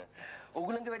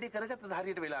 ඕගොල්ලන්ගේ වැඩේ කරගත්තද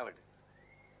හරියට වෙලාවට?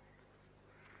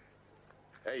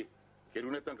 ඇයි?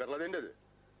 කෙරුව නැත්තම් කරලා දෙන්නද?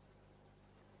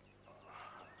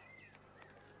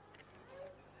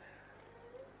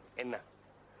 එන්න.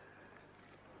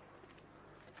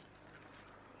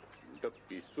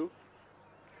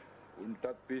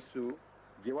 උන්ටත් පිස්සු.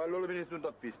 ගෙවල් වල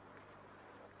මිනිස්සුන්ටත් පිස්සු.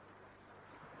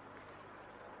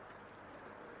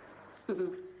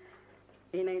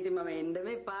 එහෙනම් ඉතින් මම එන්න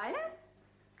මෙපාය.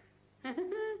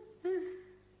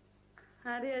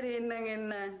 හරි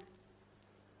එන්න.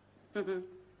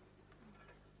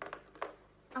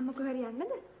 අම්මකෝ හරි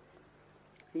යන්නද?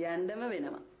 යන්නම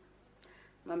වෙනවා.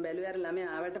 මම බැලුවේ අර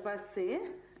ළමයා ආවට පස්සේ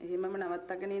එහෙමම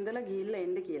නවත්තගෙන ඉඳලා ගිහිල්ලා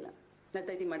එන්න කියලා.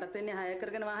 නැත්නම් ඉතින් මටත් වෙන්නේ 6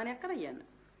 කරගෙන වාහනයක් කරන් යන්න.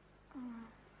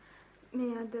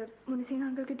 මේ අද මුනිසිංහ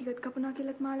අංකල්ගේ ටිකට් කපනවා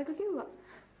කියලාත් මාලක කිව්වා.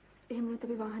 එහෙම නැත්නම්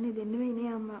අපි වාහනේ දෙන්න වෙයි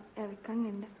නේ අම්මා. එයාවිකන්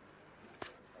එන්න.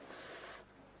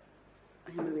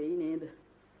 එහෙම වෙයි නේද?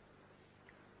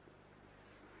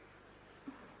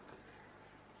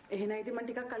 එහෙනම් ඉතින් මම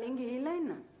ටිකක් කලින් ගිහිල්ලා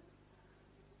එන්න.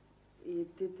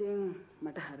 ඉතින්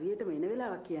මට හරියටම එන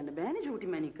වෙලාවක් කියන්න බෑනේ ෂූටි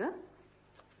මැනික.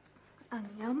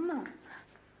 අනේ අම්මා.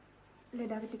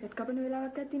 ලෙඩාගේ ටිකට් කපන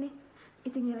වෙලාවක් ඇතිනේ.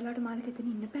 ඉතින් ඊළඟට මාළක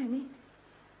එතන ඉන්න බෑනේ.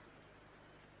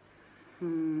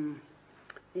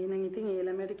 එහෙනම් ඉතින් ඒ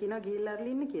ළමයට කියනවා ගිහිල්ලා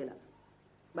අරලා ඉන්න කියලා.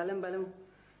 බලමු.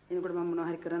 එනකොට මම මොනවා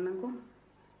හරි කරන්නම්කෝ.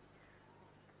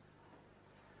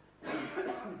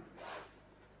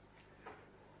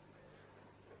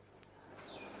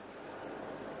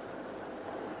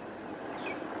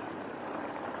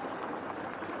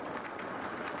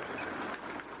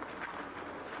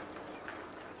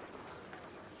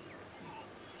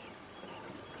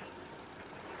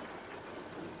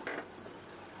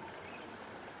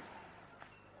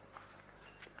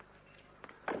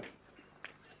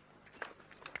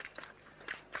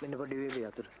 මෙන්න පොඩි බේබි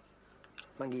අතුර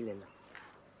මං ගිහින් එන්න.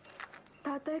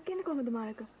 තාත්තා එක්ක එන්නේ කොහමද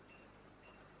මාළක?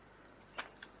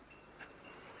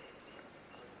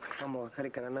 මම මොකක් හරි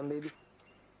කරන්නම් බේබි.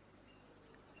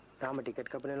 තාම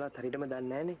ටිකට් කපන වෙලාවත් හරියටම දන්නේ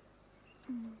නැහනේ.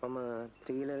 මම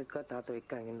ත්‍රිවිලර් එක තාත්තා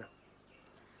එක්කන් එන්න.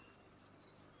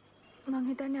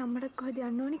 මං හිතන්නේ අම්මටත් කොහෙද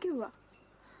යන්න ඕනි කිව්වා.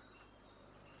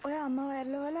 ඔය අම්මව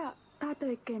ඇරලවලා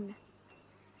තාත්තා එක්ක එන්න.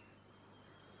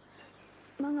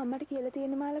 මං අම්මට කියලා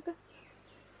තියෙන මාළක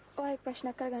ඔය ප්‍රශ්න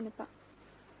කරගන්න එපා.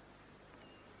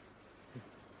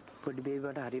 පොඩි බේබි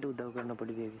මට හරියට උදව් කරන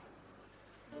පොඩි බේබි.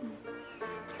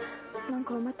 මං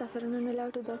කොහොමත් අසරණ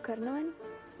වෙලාවට උදව් කරනවනේ.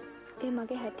 ඒ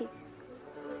මගේ හැටි.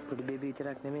 පොඩි බේබි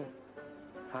විතරක් නෙමෙයි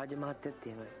රාජ මහත්තයත්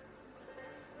එහෙමයි.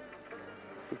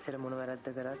 ඉස්සර මොන වැරද්ද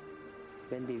කරත්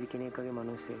දැන් දෙවි කෙනෙක් වගේ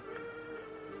මිනිස්සෙක්.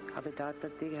 අපේ තාත්තත්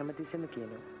ඒක හැමතිස්සෙම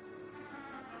කියනවා.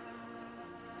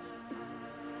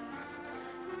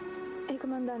 ඒක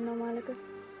මන් දන්නවා මාළක.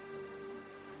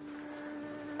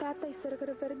 තාත්තා ඉස්සර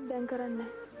කරපරි දැන් කරන්නේ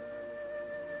නැහැ.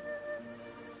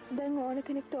 දැන් ඕන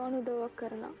කෙනෙක්ට ඕන උදව්වක්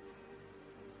කරනවා.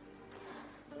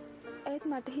 ඒත්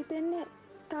මට හිතෙන්නේ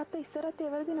තාත්තා ඉස්සරත්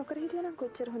ඒ වලදී නොකර හිටියනම්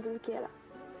කොච්චර හොඳද කියලා.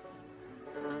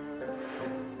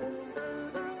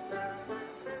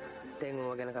 දැන්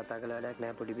ඔය ගැන කතා කළා වැඩක්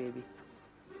නෑ පොඩි බේබි.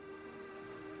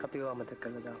 අපි ඔය අමතක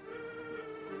කරලා දාමු.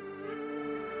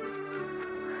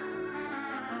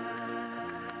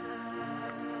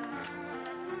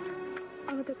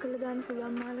 අමතක කරලා දාන්න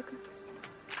පුළුවන් මාළක.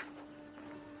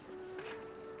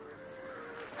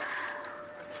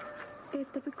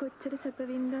 ඒත් අපි කොච්චර සැප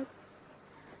වින්දත්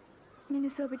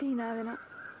මිනිස්සු අපිට hina වෙනවා.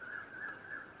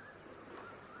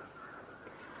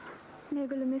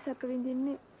 මේගොල්ලෝ මේ සැප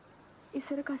විඳින්නේ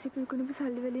ඉස්සර කසිපු විකුණපු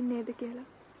සල්ලි වලින් නේද කියලා.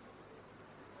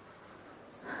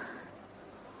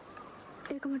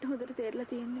 ඒක මට හොඳට තේරලා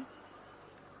තියෙන්නේ.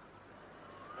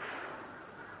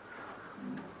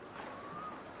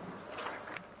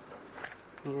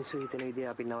 මිනිස්සු හිතන විදිහ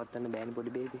අපි නවත්තන්න බෑනේ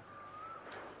පොඩි බේබි.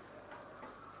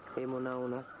 ඒ මොනවා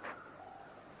වුණත්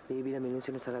බේබිලා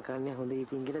මිනිස්සුන් සලකන්නේ හොඳ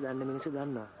හිතින් කියලා දන්න මිනිස්සු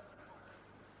දන්නවා.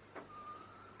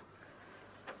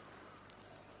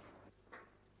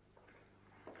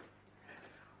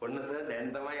 ඔන්න සර් දැන්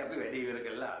තමයි අපි වැඩි ඉවර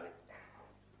කරලා ආවේ.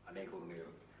 අනේ කුරුණිය.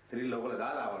 සිරිල් ඔයගොල්ලෝ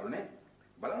දාලා ආවලුනේ.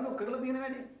 බලන්න කරලා තියෙන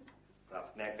වැඩේ.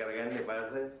 ප්‍රශ්නයක් කරගන්න එපා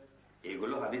සර්.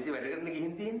 ඒගොල්ලෝ හදිසි වැඩ කරන්න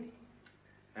ගිහින් තියෙන්නේ.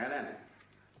 නෑ.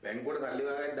 බැංකුවට සල්ලි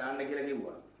වගේක් දාන්න කියලා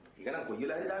කිව්වා. ඒක නම්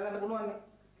කොයිලා හරි දාගන්න පුළුවන් නේ.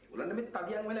 ඒගොල්ලන්ට මේ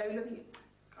තදියන් වෙලා ඇවිල්ලා තියෙන්නේ.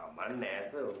 කමන්නේ නෑ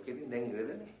සර්. ඔක ඉතින් දැන්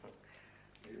ඉවරනේ.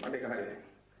 මට ඒක හරියන්නේ.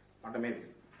 මට මේ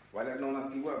වලට නෝනක්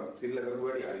කිව්වා සිරිල කරුව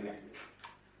වැඩි හරි නෑ.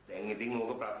 දැන් ඉතින්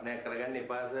ඕක ප්‍රශ්නයක් කරගන්න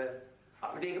එපා සර්.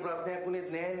 අපිට ඒක ප්‍රශ්නයක් වුණෙත්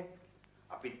නෑනේ.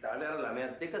 අපිත් තාලේ අර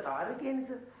ළමයාත් එක්ක තාරකේ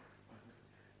නිසා.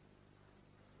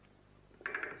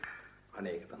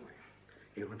 අනේ ඒක තමයි.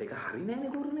 ඒකට ඒක හරි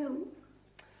නෑනේ කුරුණිය.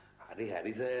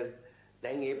 හරි සර්.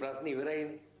 දැන් මේ ප්‍රශ්නේ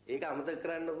ඉවරයිනේ. ඒක අමතක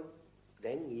කරන්නකෝ.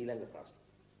 දැන් ඊළඟ ප්‍රශ්න.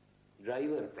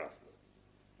 ඩ්‍රයිවර් ප්‍රශ්න.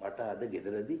 මට අද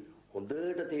ගෙදරදී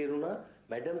හොඳට තේරුණා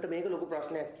මැඩම්ට මේක ලොකු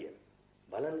ප්‍රශ්නයක් කියලා.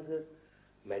 බලන්න සර්.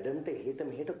 මැඩම්ට එහෙට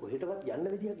මෙහෙට කොහෙටවත් යන්න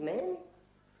විදියක් නැහැ.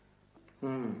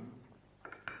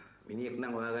 මිනිහෙක්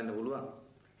නම් හොයාගන්න පුළුවන්.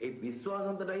 ඒ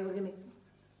විශ්වාසවන්ත ඩ්‍රයිවර් කෙනෙක්.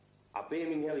 අපේ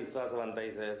මිනිහා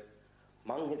විශ්වාසවන්තයි සර්.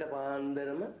 මං හෙට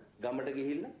පාන්දරම ගමට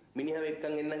ගිහිල්ලා මිනිහව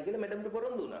එක්කන් එන්නම් කියලා මැඩම්ට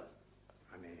පොරොන්දු වුණා.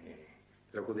 අනේ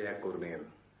ලොකු දෙයක් කුරුණිය.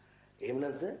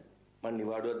 එහෙමනම් සර් මං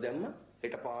නිවාඩුවක් දැම්මා.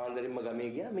 හෙට පාන්දරින්ම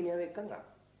ගමේ ගියා මිනිහව එක්කන් ආවා.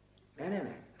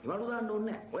 නෑ. නිවාඩු දාන්න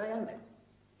ඕනේ නෑ. ඔයා යන්න.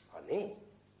 අනේ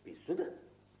පිස්සුද?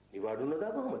 නිවාඩු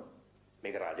නොදා කොහොමද?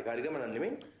 මේක රාජකාරී ගමනක්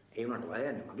නෙමෙයි. ඒ වුණාට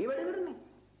ඔයා යන්නේ මගේ වැඩ කරන්නේ.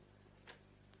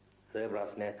 සර්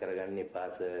ප්‍රශ්නයක් කරගන්න එපා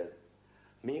සර්.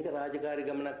 මේක රාජකාරී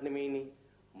ගමනක් නෙමෙයිනේ.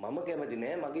 මම කැමති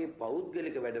නෑ මගේ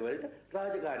පෞද්ගලික වැඩවලට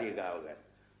රාජකාරිය ගාව ගන්න.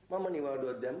 මම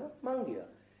නිවාඩුවක් දැම්මා මං ගියා.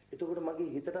 එතකොට මගේ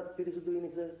හිතටත්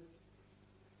පිරිසුදුයිනේ සර්.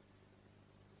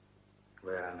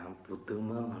 ඔයා නම් පුදුම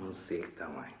මිනිස්සෙක්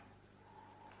තමයි.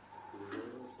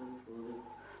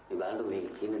 මේ බලන්න මේ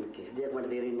කියන කිසි දෙයක් මට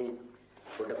තේරෙන්නේ නැහැ.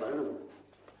 පොඩ්ඩක් බලන්නකෝ.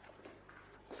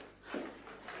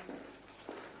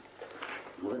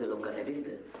 මොකද ලොක්ක සැටිස්ද?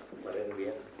 බලන්න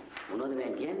ගියා. මොනවද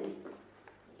මම කියන්නේ?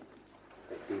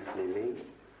 සැටිස් නෙමෙයි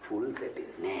full set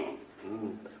is. නෑ.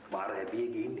 මාර හැපි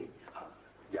එකේ ඉන්නේ.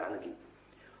 ජානකි.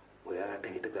 ඔයාට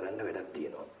හිත කරන්න වැඩක්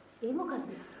තියෙනවා. ඒ මොකද්ද?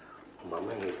 මම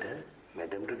හෙට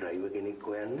මැඩම්ට ඩ්‍රයිවර් කෙනෙක්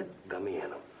හොයන්න ගමේ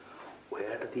යනවා.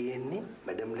 ඔයාට තියෙන්නේ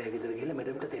මැඩම්ලා ගෙදර ගිහලා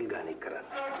මැඩම්ට තෙල් ගානෙක් කරන්න.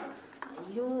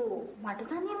 අයියෝ මට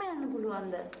තනියම යන්න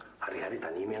පුළුවන්ද? හරි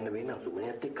තනියම යන්න වෙන්න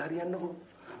සුමනියත් එක්ක හරියන්නකෝ.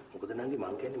 මොකද නංගි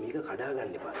මං කියන්නේ මේක කඩා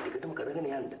ගන්න එපා. ටිකටම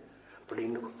කරගෙන යන්න. පොඩි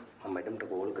ඉන්නකෝ. මම මැඩම්ට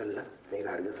කෝල් කරලා මේක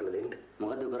හරි ගසලා දෙන්න.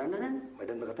 මොකද්ද කරන්න දැන්?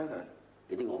 මැඩම්ට කතා කරන්න.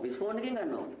 ඉතින් ඔෆිස් ෆෝන් එකෙන්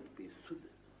ගන්න ඕනේ. පිස්සුද?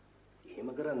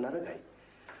 එහෙම කරන්න නරකයි.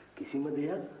 කිසිම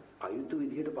දෙයක් අයුතු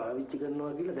විදිහට පාවිච්චි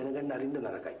කරනවා කියලා දැනගන්න අරින්න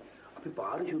නරකයි. අපි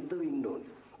පාරිශුද්ධ වෙන්න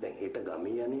ඕනේ. දැන් හෙට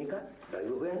ගමේ යන එක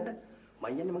ඩ්‍රයිවර් හොයන්න මම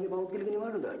යන්නේ මගේ පෞද්ගලික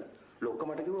නිවාඩු දාලා. ලොක්ක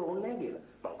මට කිව්වා ඕනේ නැහැ කියලා.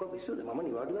 මම කිව්වා පිස්සුද මම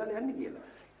නිවාඩු දාලා යන්නේ කියලා.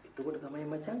 එතකොට තමයි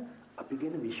මචං අපි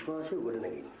ගැන විශ්වාසය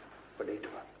ගොඩනගන්නේ. පොඩේට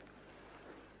වා.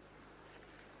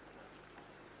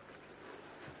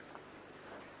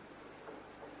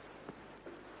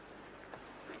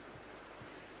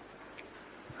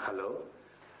 හලෝ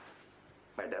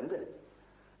මැඩම්ද?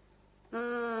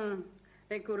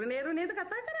 ඒ කුරුණේරු නේද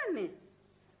කතා කරන්නේ?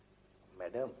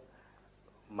 මැඩම්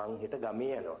මං හෙට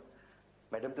ගමේ යනවා.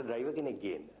 මැඩම්ට ඩ්‍රයිවර් කෙනෙක්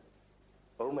ගේන්න.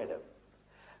 ඔව් මැඩම්.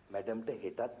 මැඩම්ට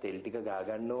හෙටත් තෙල් ටික ගා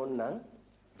ගන්න ඕන නම්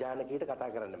ජානකීට කතා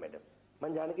කරන්න මැඩම්.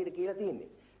 මං ජානකීට කියලා තියෙන්නේ.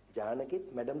 ජානකීත්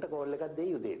මැඩම්ට කෝල් එකක්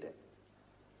දෙයි උදේට.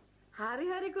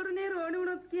 හරි කුරුණේරු ඕන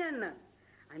වුණොත් කියන්න.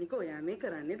 අනික ඔයා මේ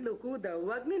කරන්නේ ලොකු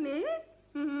උදව්වක් නේ.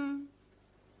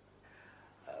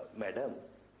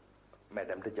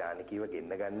 මැඩම්ට ජානකීව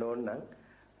ගෙන්න ගන්න ඕන නම්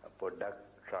පොඩ්ඩක්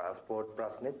ට්‍රාන්ස්පෝර්ට්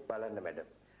ප්‍රශ්නෙත් බලන්න මැඩම්.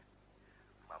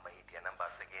 මම හිටියනම්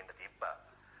බස් එකේ ඉඳ තිබ්බා.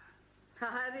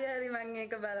 හරි මං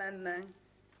ඒක බලන්නම්.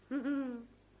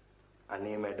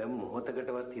 අනේ මැඩම්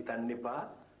මොහොතකටවත් හිතන්න එපා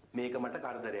මේක මට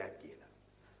කරදරයක් කියලා.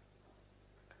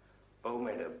 ඔව්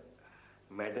මැඩම්.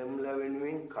 මැඩම්ලා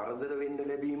වෙනුවෙන් කරදර වෙන්න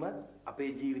ලැබීමත්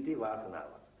අපේ ජීවිතේ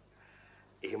වාසනාවක්.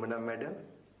 එහෙමනම් මැඩම්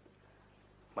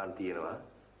මන් තියනවා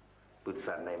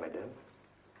පුත්සන්නයි මැඩම්.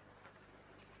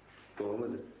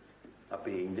 කොහොමද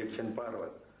අපේ ඉන්ජෙක්ෂන් පාරවල්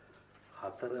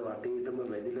 4 වටේටම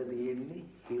වැදිලා තියෙන්නේ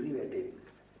හිරි වැටෙන්නේ.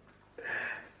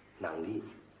 නංගි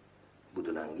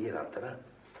බුදු නංගි රත්තරන්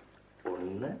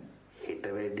ඔන්න හෙට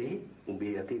වැඩේ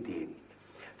උඹේ යතේ තියෙන්නේ.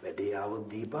 වැඩේ ආවොත්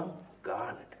දීපන්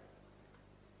ගානට.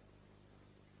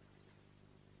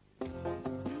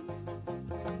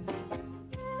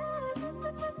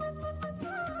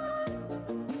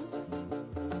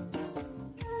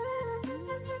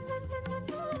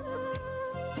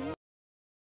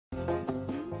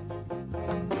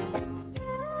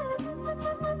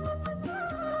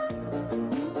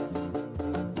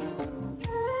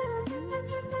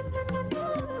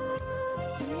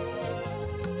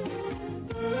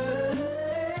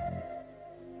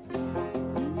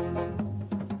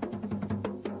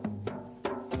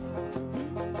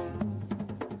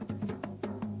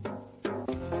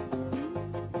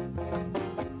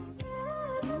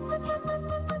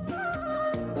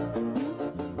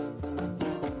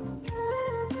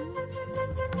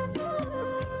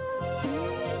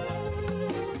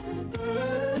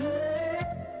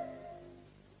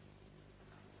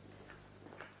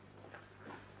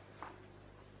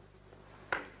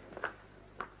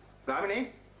 ගාමිනේ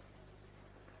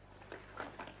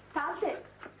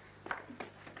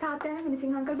තාත්තේ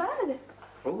මිනිසින් අංකල් බලන්නද?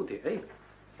 ඔව් තේ එයි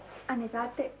අනේ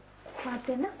තාත්තේ මාත්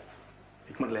වෙන්න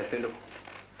ඉක්මනට ලෑස්ති වෙන්න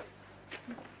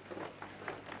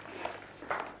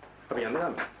අපි යන්න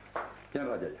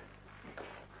රාජය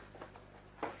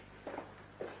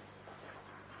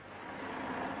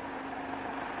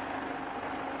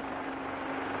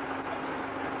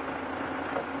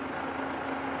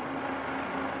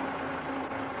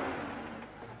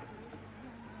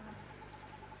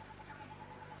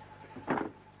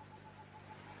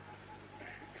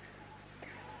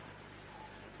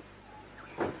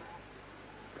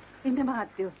ඉන්න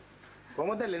මහත්තයෝ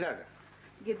කොහොමද ලෙඩට?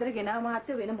 ගෙදර ගෙනාව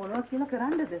මහත්තයෝ වෙන මොනවා කියලා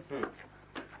කරන්නද?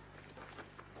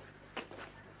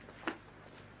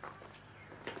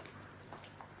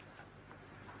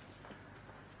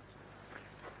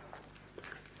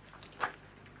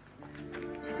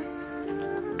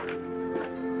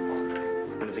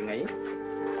 මොනසින් අය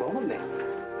කොහොමද?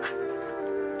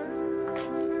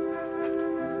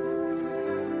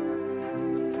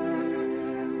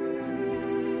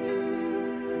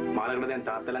 මාළකට දැන්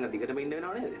තාත්තා ළඟ දිගටම ඉන්න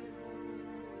වෙනව නේද?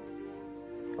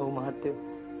 ඔව් මහත්තයෝ.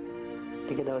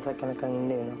 ටික දවසක් යනකම්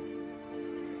ඉන්න වෙනවා.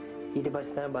 ඊට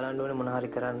පස්සේ තමයි බලන්න ඕනේ මොන හරි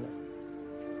කරන්න.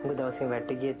 මොකද දවසෙන්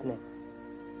වැට්ටි ගියෙත් නෑ.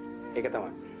 ඒක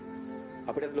තමයි.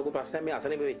 අපිට ලොකු ප්‍රශ්නයක් මේ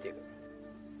අසනීප වෙච්ච එක.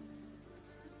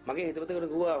 මගේ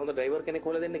හිතවතකට ගුවා හොඳ ඩ්‍රයිවර් කෙනෙක්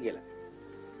හොයලා දෙන්න කියලා.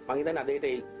 මං හිතන්නේ අද හෙට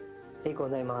එයි. ඒක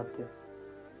හොඳයි මහත්තයෝ.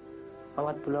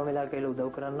 මමත් පුළුවන් වෙලාවක ඇවිල්ලා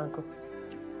උදව් කරන්නම්කෝ.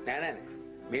 නෑ නෑ නෑ.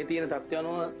 මේ තියෙන තත්ත්වය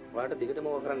අනුව ඔයාලට දිගටම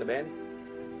ඕක කරන්න බෑනේ.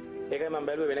 ඒකයි මම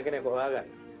බැලුවේ වෙන කෙනෙක් හොයාගන්න.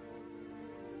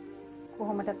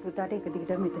 කොහොමදත් පුතාට එක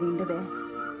දිගට මෙතන ඉන්න බෑ.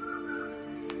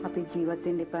 අපි ජීවත්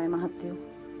වෙන්න එපායි මහත්තයෝ.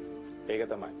 ඒක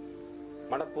තමයි.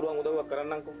 මටත් පුළුවන් උදව්වක්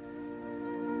කරන්නම්කෝ.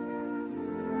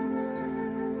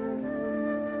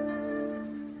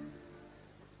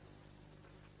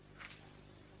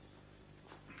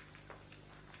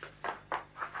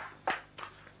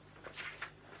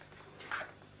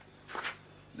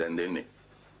 දැන් දෙන්නේ.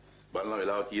 බලන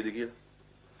වෙලාව කීයද කියලා?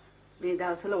 මේ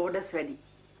දවස්වල ඕඩර්ස් වැඩි.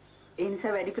 ඒ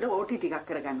නිසා වැඩිපුර ඕටි ටිකක්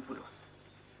කරගන්න පුළුවන්.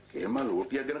 එහෙම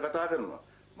රෝටියක් ගැන කතා කරනවා.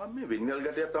 මම මේ වෙන්ගල්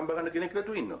ගැටයක් තඹ ගන්න කෙනෙක්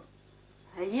නැතුව ඉන්නවා.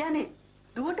 අයියානේ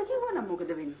දුවට කිව්වනම්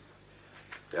මොකද වෙන්නේ?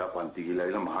 එයා පන්ති ගිහලා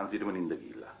ඉල මහන්සියටම නිින්ද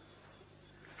ගිහලා.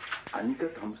 අනික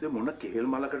තම්සේ මොන කෙහෙල්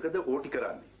මලකටද ඕටි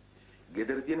කරන්නේ?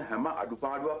 ගෙදර තියෙන හැම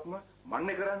අඩුපාඩුවක්ම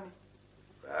මන්නේ කරන්නේ.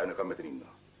 බෑනකම මෙතන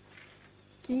ඉන්නවා.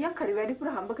 කීයක් හරි වැඩිපුර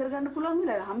හම්බ කරගන්න පුළුවන්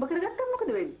නේද? හම්බ කරගත්තම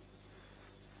මොකද වෙන්නේ?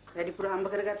 වැඩිපුර හම්බ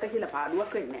කරගත්තා කියලා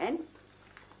පාඩුවක් වෙන්නේ නැහැනේ.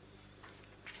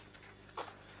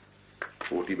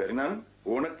 ඕටි බැරි නම්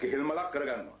ඕන කෙහෙල් මලක්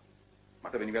කරගන්නවා.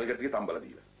 මට වෙනිගල් ගැටිය තම්බලා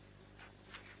දීලා.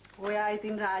 ඔයා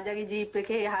ඉතින් රාජාගේ ජීප්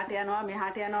එකේ එහාට යනවා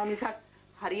මෙහාට යනවා මිසක්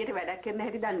හරියට වැඩක් කරන්න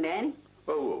හැටි දන්නේ නැහනේ.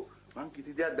 ඔව් ඔව්. මං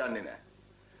කිසි දෙයක් දන්නේ නැහැ.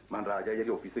 මං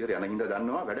රාජාගේ ඔෆිස් එකට යන හින්දා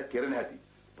දන්නවා වැඩ කරන හැටි.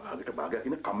 භාගයට භාගයක්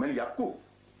ඉන්න කම්මැලි යක්කු.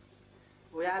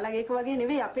 ඔයාලගේ එක වගේ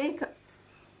නෙවෙයි අපේ එක.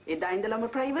 එදා ඉඳලම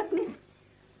ප්‍රයිවට් නේ.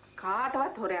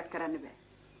 කාටවත් හොරයක් කරන්න බෑ.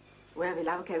 ඔයා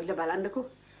වෙලාවක ඇවිල්ලා බලන්නකෝ.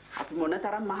 අපි මොන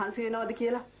තරම් මහන්සි වෙනවද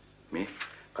කියලා. මේ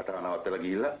කතා නවත්තලා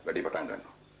ගිහිල්ලා වැඩි පටන්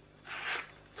ගන්නවා.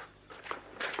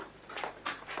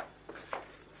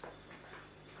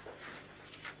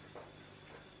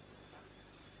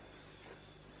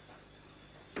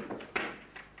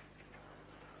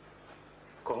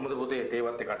 කොහොමද පුතේ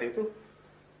තේවත් කටයුතු?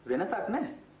 වෙනසක්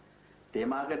නැහැ. තේ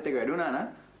මාකට් එක වැඩි වුණා නම්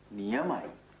නියමයි.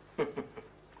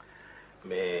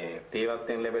 මේ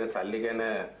තේවත්ෙන් ලැබෙන සල්ලි ගැන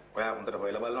ඔයා හොඳට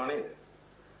හොයලා බලනවා නේද?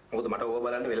 මොකද මට ඕක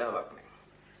බලන්න වෙලාවක්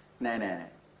නැහැ. නෑ.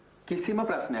 කිසිම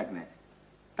ප්‍රශ්නයක් නෑ.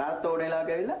 තාත්තා ඕන වෙලාවක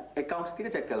ඇවිල්ලා accounts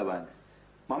ටික check කරලා බලන්න.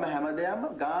 මම හැමදේම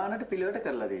ගානට පිළිවෙලට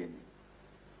කරලා දෙන්නේ.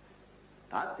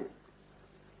 තාත්තේ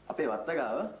අපේ වත්ත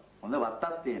ගාව හොඳ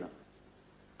වත්තක් තියෙනවා.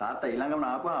 තාත්තා ඊළඟම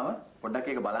ආපුවාම පොඩ්ඩක්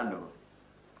ඒක බලන්නකෝ.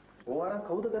 ඕවාරන්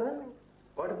කවුද කරන්නේ?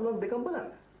 ඔයාලට පුළුවන් දෙකම බලන්න.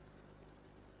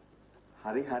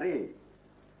 හරි.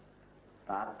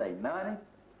 තාත්තා ඉන්නවනේ.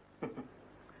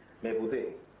 මේ පුතේ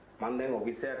මම දැන්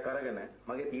ඔෆිස් එකක් අරගෙන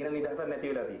මගේ තියෙන නිදහසක් නැති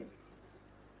වෙලා තියෙනවා.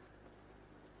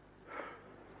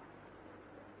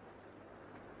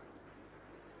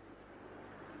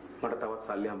 මට තවත්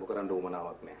සල්ලි හම්බ කරන්න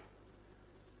උවමනාවක් නැහැ.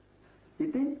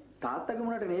 ඉතින් තාත්තගේ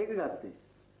මොනට මේක ගත්තේ?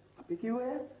 අපි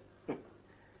කිව්වේ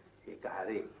ඒක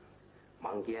හරි.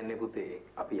 මං කියන්නේ පුතේ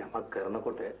අපි යමක්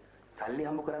කරනකොට සල්ලි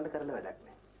හම්බ කරන්න කරලා වැඩක්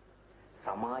නැහැ.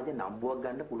 සමාජ නම්බුවක්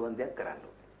ගන්න පුළුවන් දෙයක් කරන්න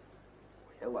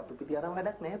ඕනේ. ඔය වතු පිටි අරන්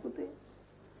වැඩක් නැහැ පුතේ.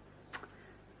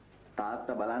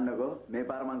 තාත්තා බලන්නකෝ මේ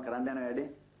පාර මං කරන්න යන වැඩේ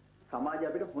සමාජය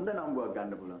අපිට හොඳ නම්බුවක්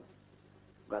ගන්න පුළුවන්.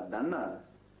 ඔයාලා දන්නවද?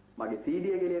 මගේ CD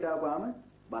එක එළියට ආපුවාම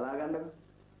බලා ගන්නකෝ.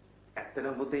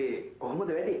 ඇත්තටම පුතේ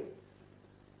කොහොමද වැඩේ?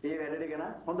 ඒ වැඩ ටික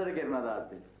නා හොඳට කරනවා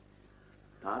තාත්තේ.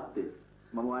 තාත්තේ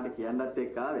මම ඔයාලට කියන්නත්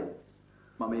එක්ක ආවේ.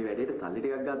 මම මේ වැඩේට සල්ලි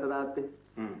ටිකක් ගත්තා තාත්තේ.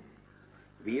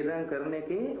 වියදම් කරන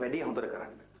එකේ වැඩේ හොඳට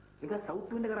කරන්න. නිකන්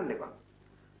සවුත් වෙන්න කරන්න එපා.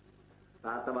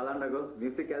 තාත්තා බලන්නකෝ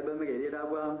මියුසික් ඇල්බම් එක එළියට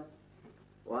ආපුවාම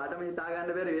ඔයාටම හිතා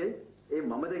ගන්න බැරි වෙයි ඒ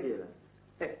මමද කියලා.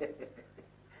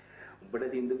 උඹට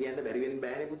සින්දු කියන්න බැරි වෙන්න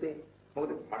බෑනේ පුතේ.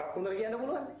 මොකද මටත් හොඳට කියන්න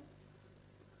පුළුවන්.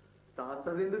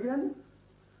 තාත්තා සින්දු කියන්නේ?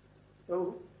 ඔව්.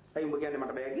 අයි උඹ කියන්නේ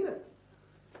මට බෑ කියලා?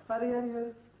 හරි.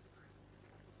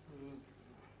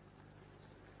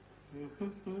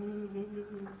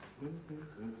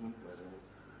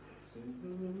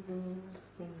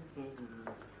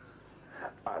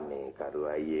 අනේ කරු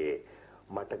අයියේ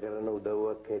මට කරන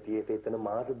උදව්වක් හැටියට එතන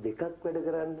මාස දෙකක් වැඩ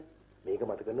කරන්න. මේක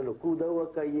මට කරන ලොකු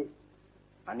උදව්වක් අයියේ.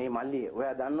 අනේ මල්ලි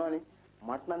ඔයා දන්නවනේ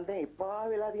මට නම් දැන් එපා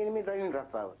වෙලා තියෙන මේ ඩ්‍රයිවිං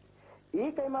රස්සාව.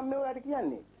 ඒකයි මම මේ ඔයාලට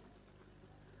කියන්නේ.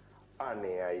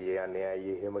 අනේ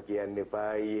අයියේ එහෙම කියන්න එපා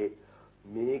අයියේ.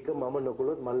 මේක මම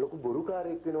නොකළොත් මම ලොකු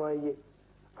බොරුකාරයෙක් වෙනවා අයියේ.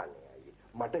 අනේ අයියේ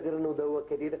මට කරන උදව්වක්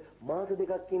හැටියට මාස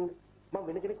දෙකක් ඉන්න මම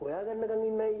වෙන කෙනෙක් හොයාගන්නකම්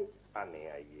ඉන්න අයියේ.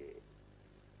 අනේ අයියේ.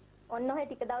 ඔන්න ඔය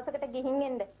ටික දවසකට ගිහින්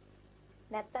එන්න.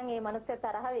 නැත්තම් ඒ මනුස්සය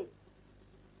තරහ වෙයි.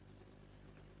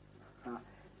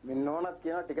 මෙන්න ඕනත්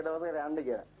කියනවා ටික දවසකට යන්න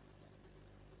කියලා.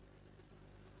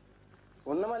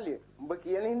 ඔන්න මල්ලි උඹ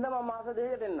කියන හින්දා මම මාස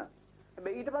දෙකකට එන්න.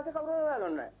 හැබැයි ඊට පස්සේ කවුරුම ඔයාලා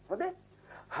නැහැ. හොඳේ?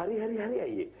 හරි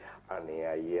අයියේ. අනේ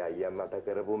අයියා මට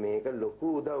කරපු මේක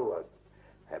ලොකු උදව්වක්.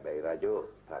 හැබැයි රජෝ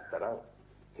තාත්තා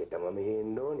හෙටම මෙහෙ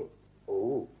එන්න ඕනේ.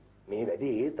 ඔව් මේ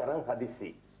වැඩේ ඒ තරම් හදිස්සි.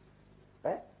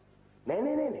 ඈ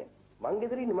නෑ. මං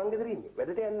ගෙදර ඉන්නේ.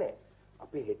 වැඩට යන්නේ නෑ.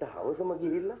 අපි හෙට හවසම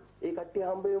ගිහිල්ලා ඒ කට්ටිය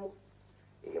හම්බ වෙමු.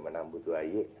 එහෙමනම් බුදු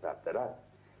අයියේ රත්තරන්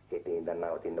හෙට ඉඳන්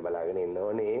නවතින්න බලාගෙන ඉන්න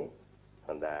ඕනේ.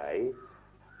 හොඳයි.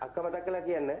 අක්කා මතක් කළා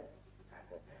කියන්න.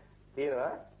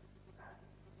 තියෙනවා.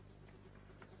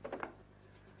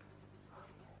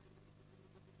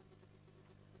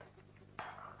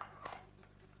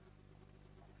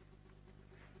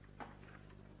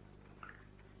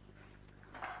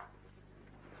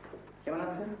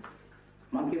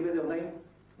 මං කියපේද හොඳයි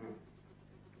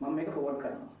මම මේක ෆෝවර්ඩ්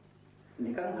කරනවා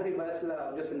නිකන් හරි බයස්ලා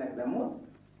ඔබ්ජෙක්ෂන් එකක් දැම්මොත්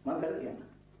මම සල් කියන්න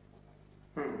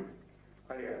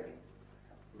හරි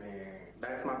මේ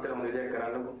ඩයස් මාත්‍ර මොකද දෙයක්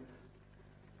කරන්නකෝ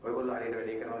ඔයගොල්ලෝ හරියට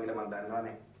වැඩේ කරනවා කියලා මම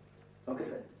දන්නවානේ ඕකේ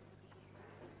සර්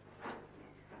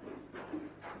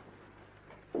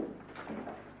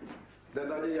දැන්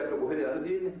රාජේ යට කොහෙද යන්න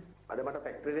තියෙන්නේ අද මට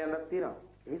ෆැක්ටරි යන්නක් තියෙනවා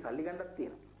එහි සල්ලි ගන්නක්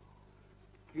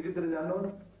තියෙනවා කීරිතර යන්න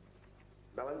ඕන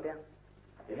දවල්ටයක්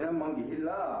එහෙනම් මං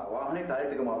ගිහිල්ලා වාහනේ ටයර්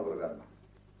ටික මාරු කරගන්නවා.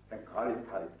 දැන් කාලෙත්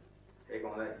හරි. ඒක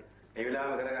හොඳයි. මේ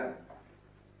වෙලාවම කරගන්න.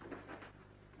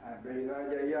 බැරි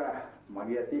රාජයා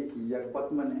මගේ ඇතේ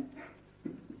කීයක්වත්ම නැහැ.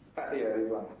 හරි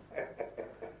වන්.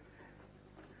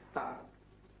 තා.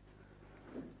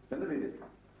 එන්නද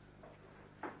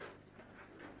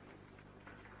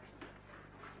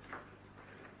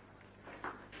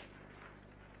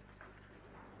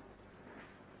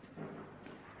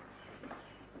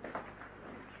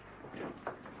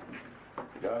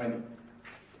ගාමිනි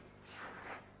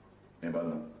මේ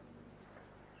බලන්න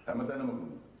හැමතැනම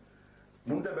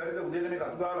මුන්ට බැරිද උදේට මේක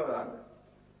අතු ගාලා දාන්න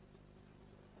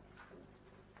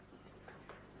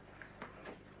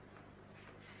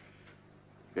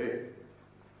ඒ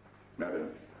නෑ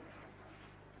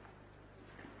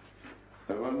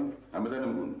බලන්න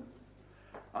හැමතැනම ගුණ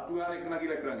අතු ගාලා එක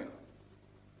නගිලා කරන්නේ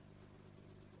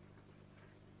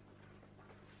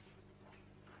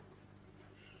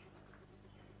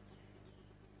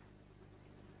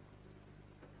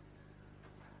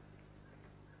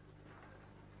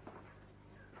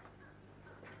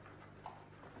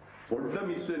පොඩ්ඩ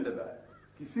මිස් වෙන්න බෑ.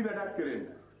 කිසි වැඩක් කරෙන්න.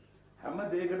 හැම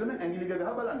දෙයකටම ඇඟිලි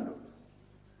ගහ බලන්න.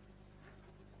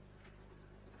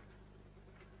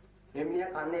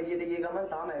 එම්නියා කන්න එළියට ගිය ගමන්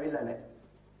තාම ඇවිල්ලා නැහැ.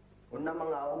 ඔන්නම්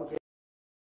මං ආවම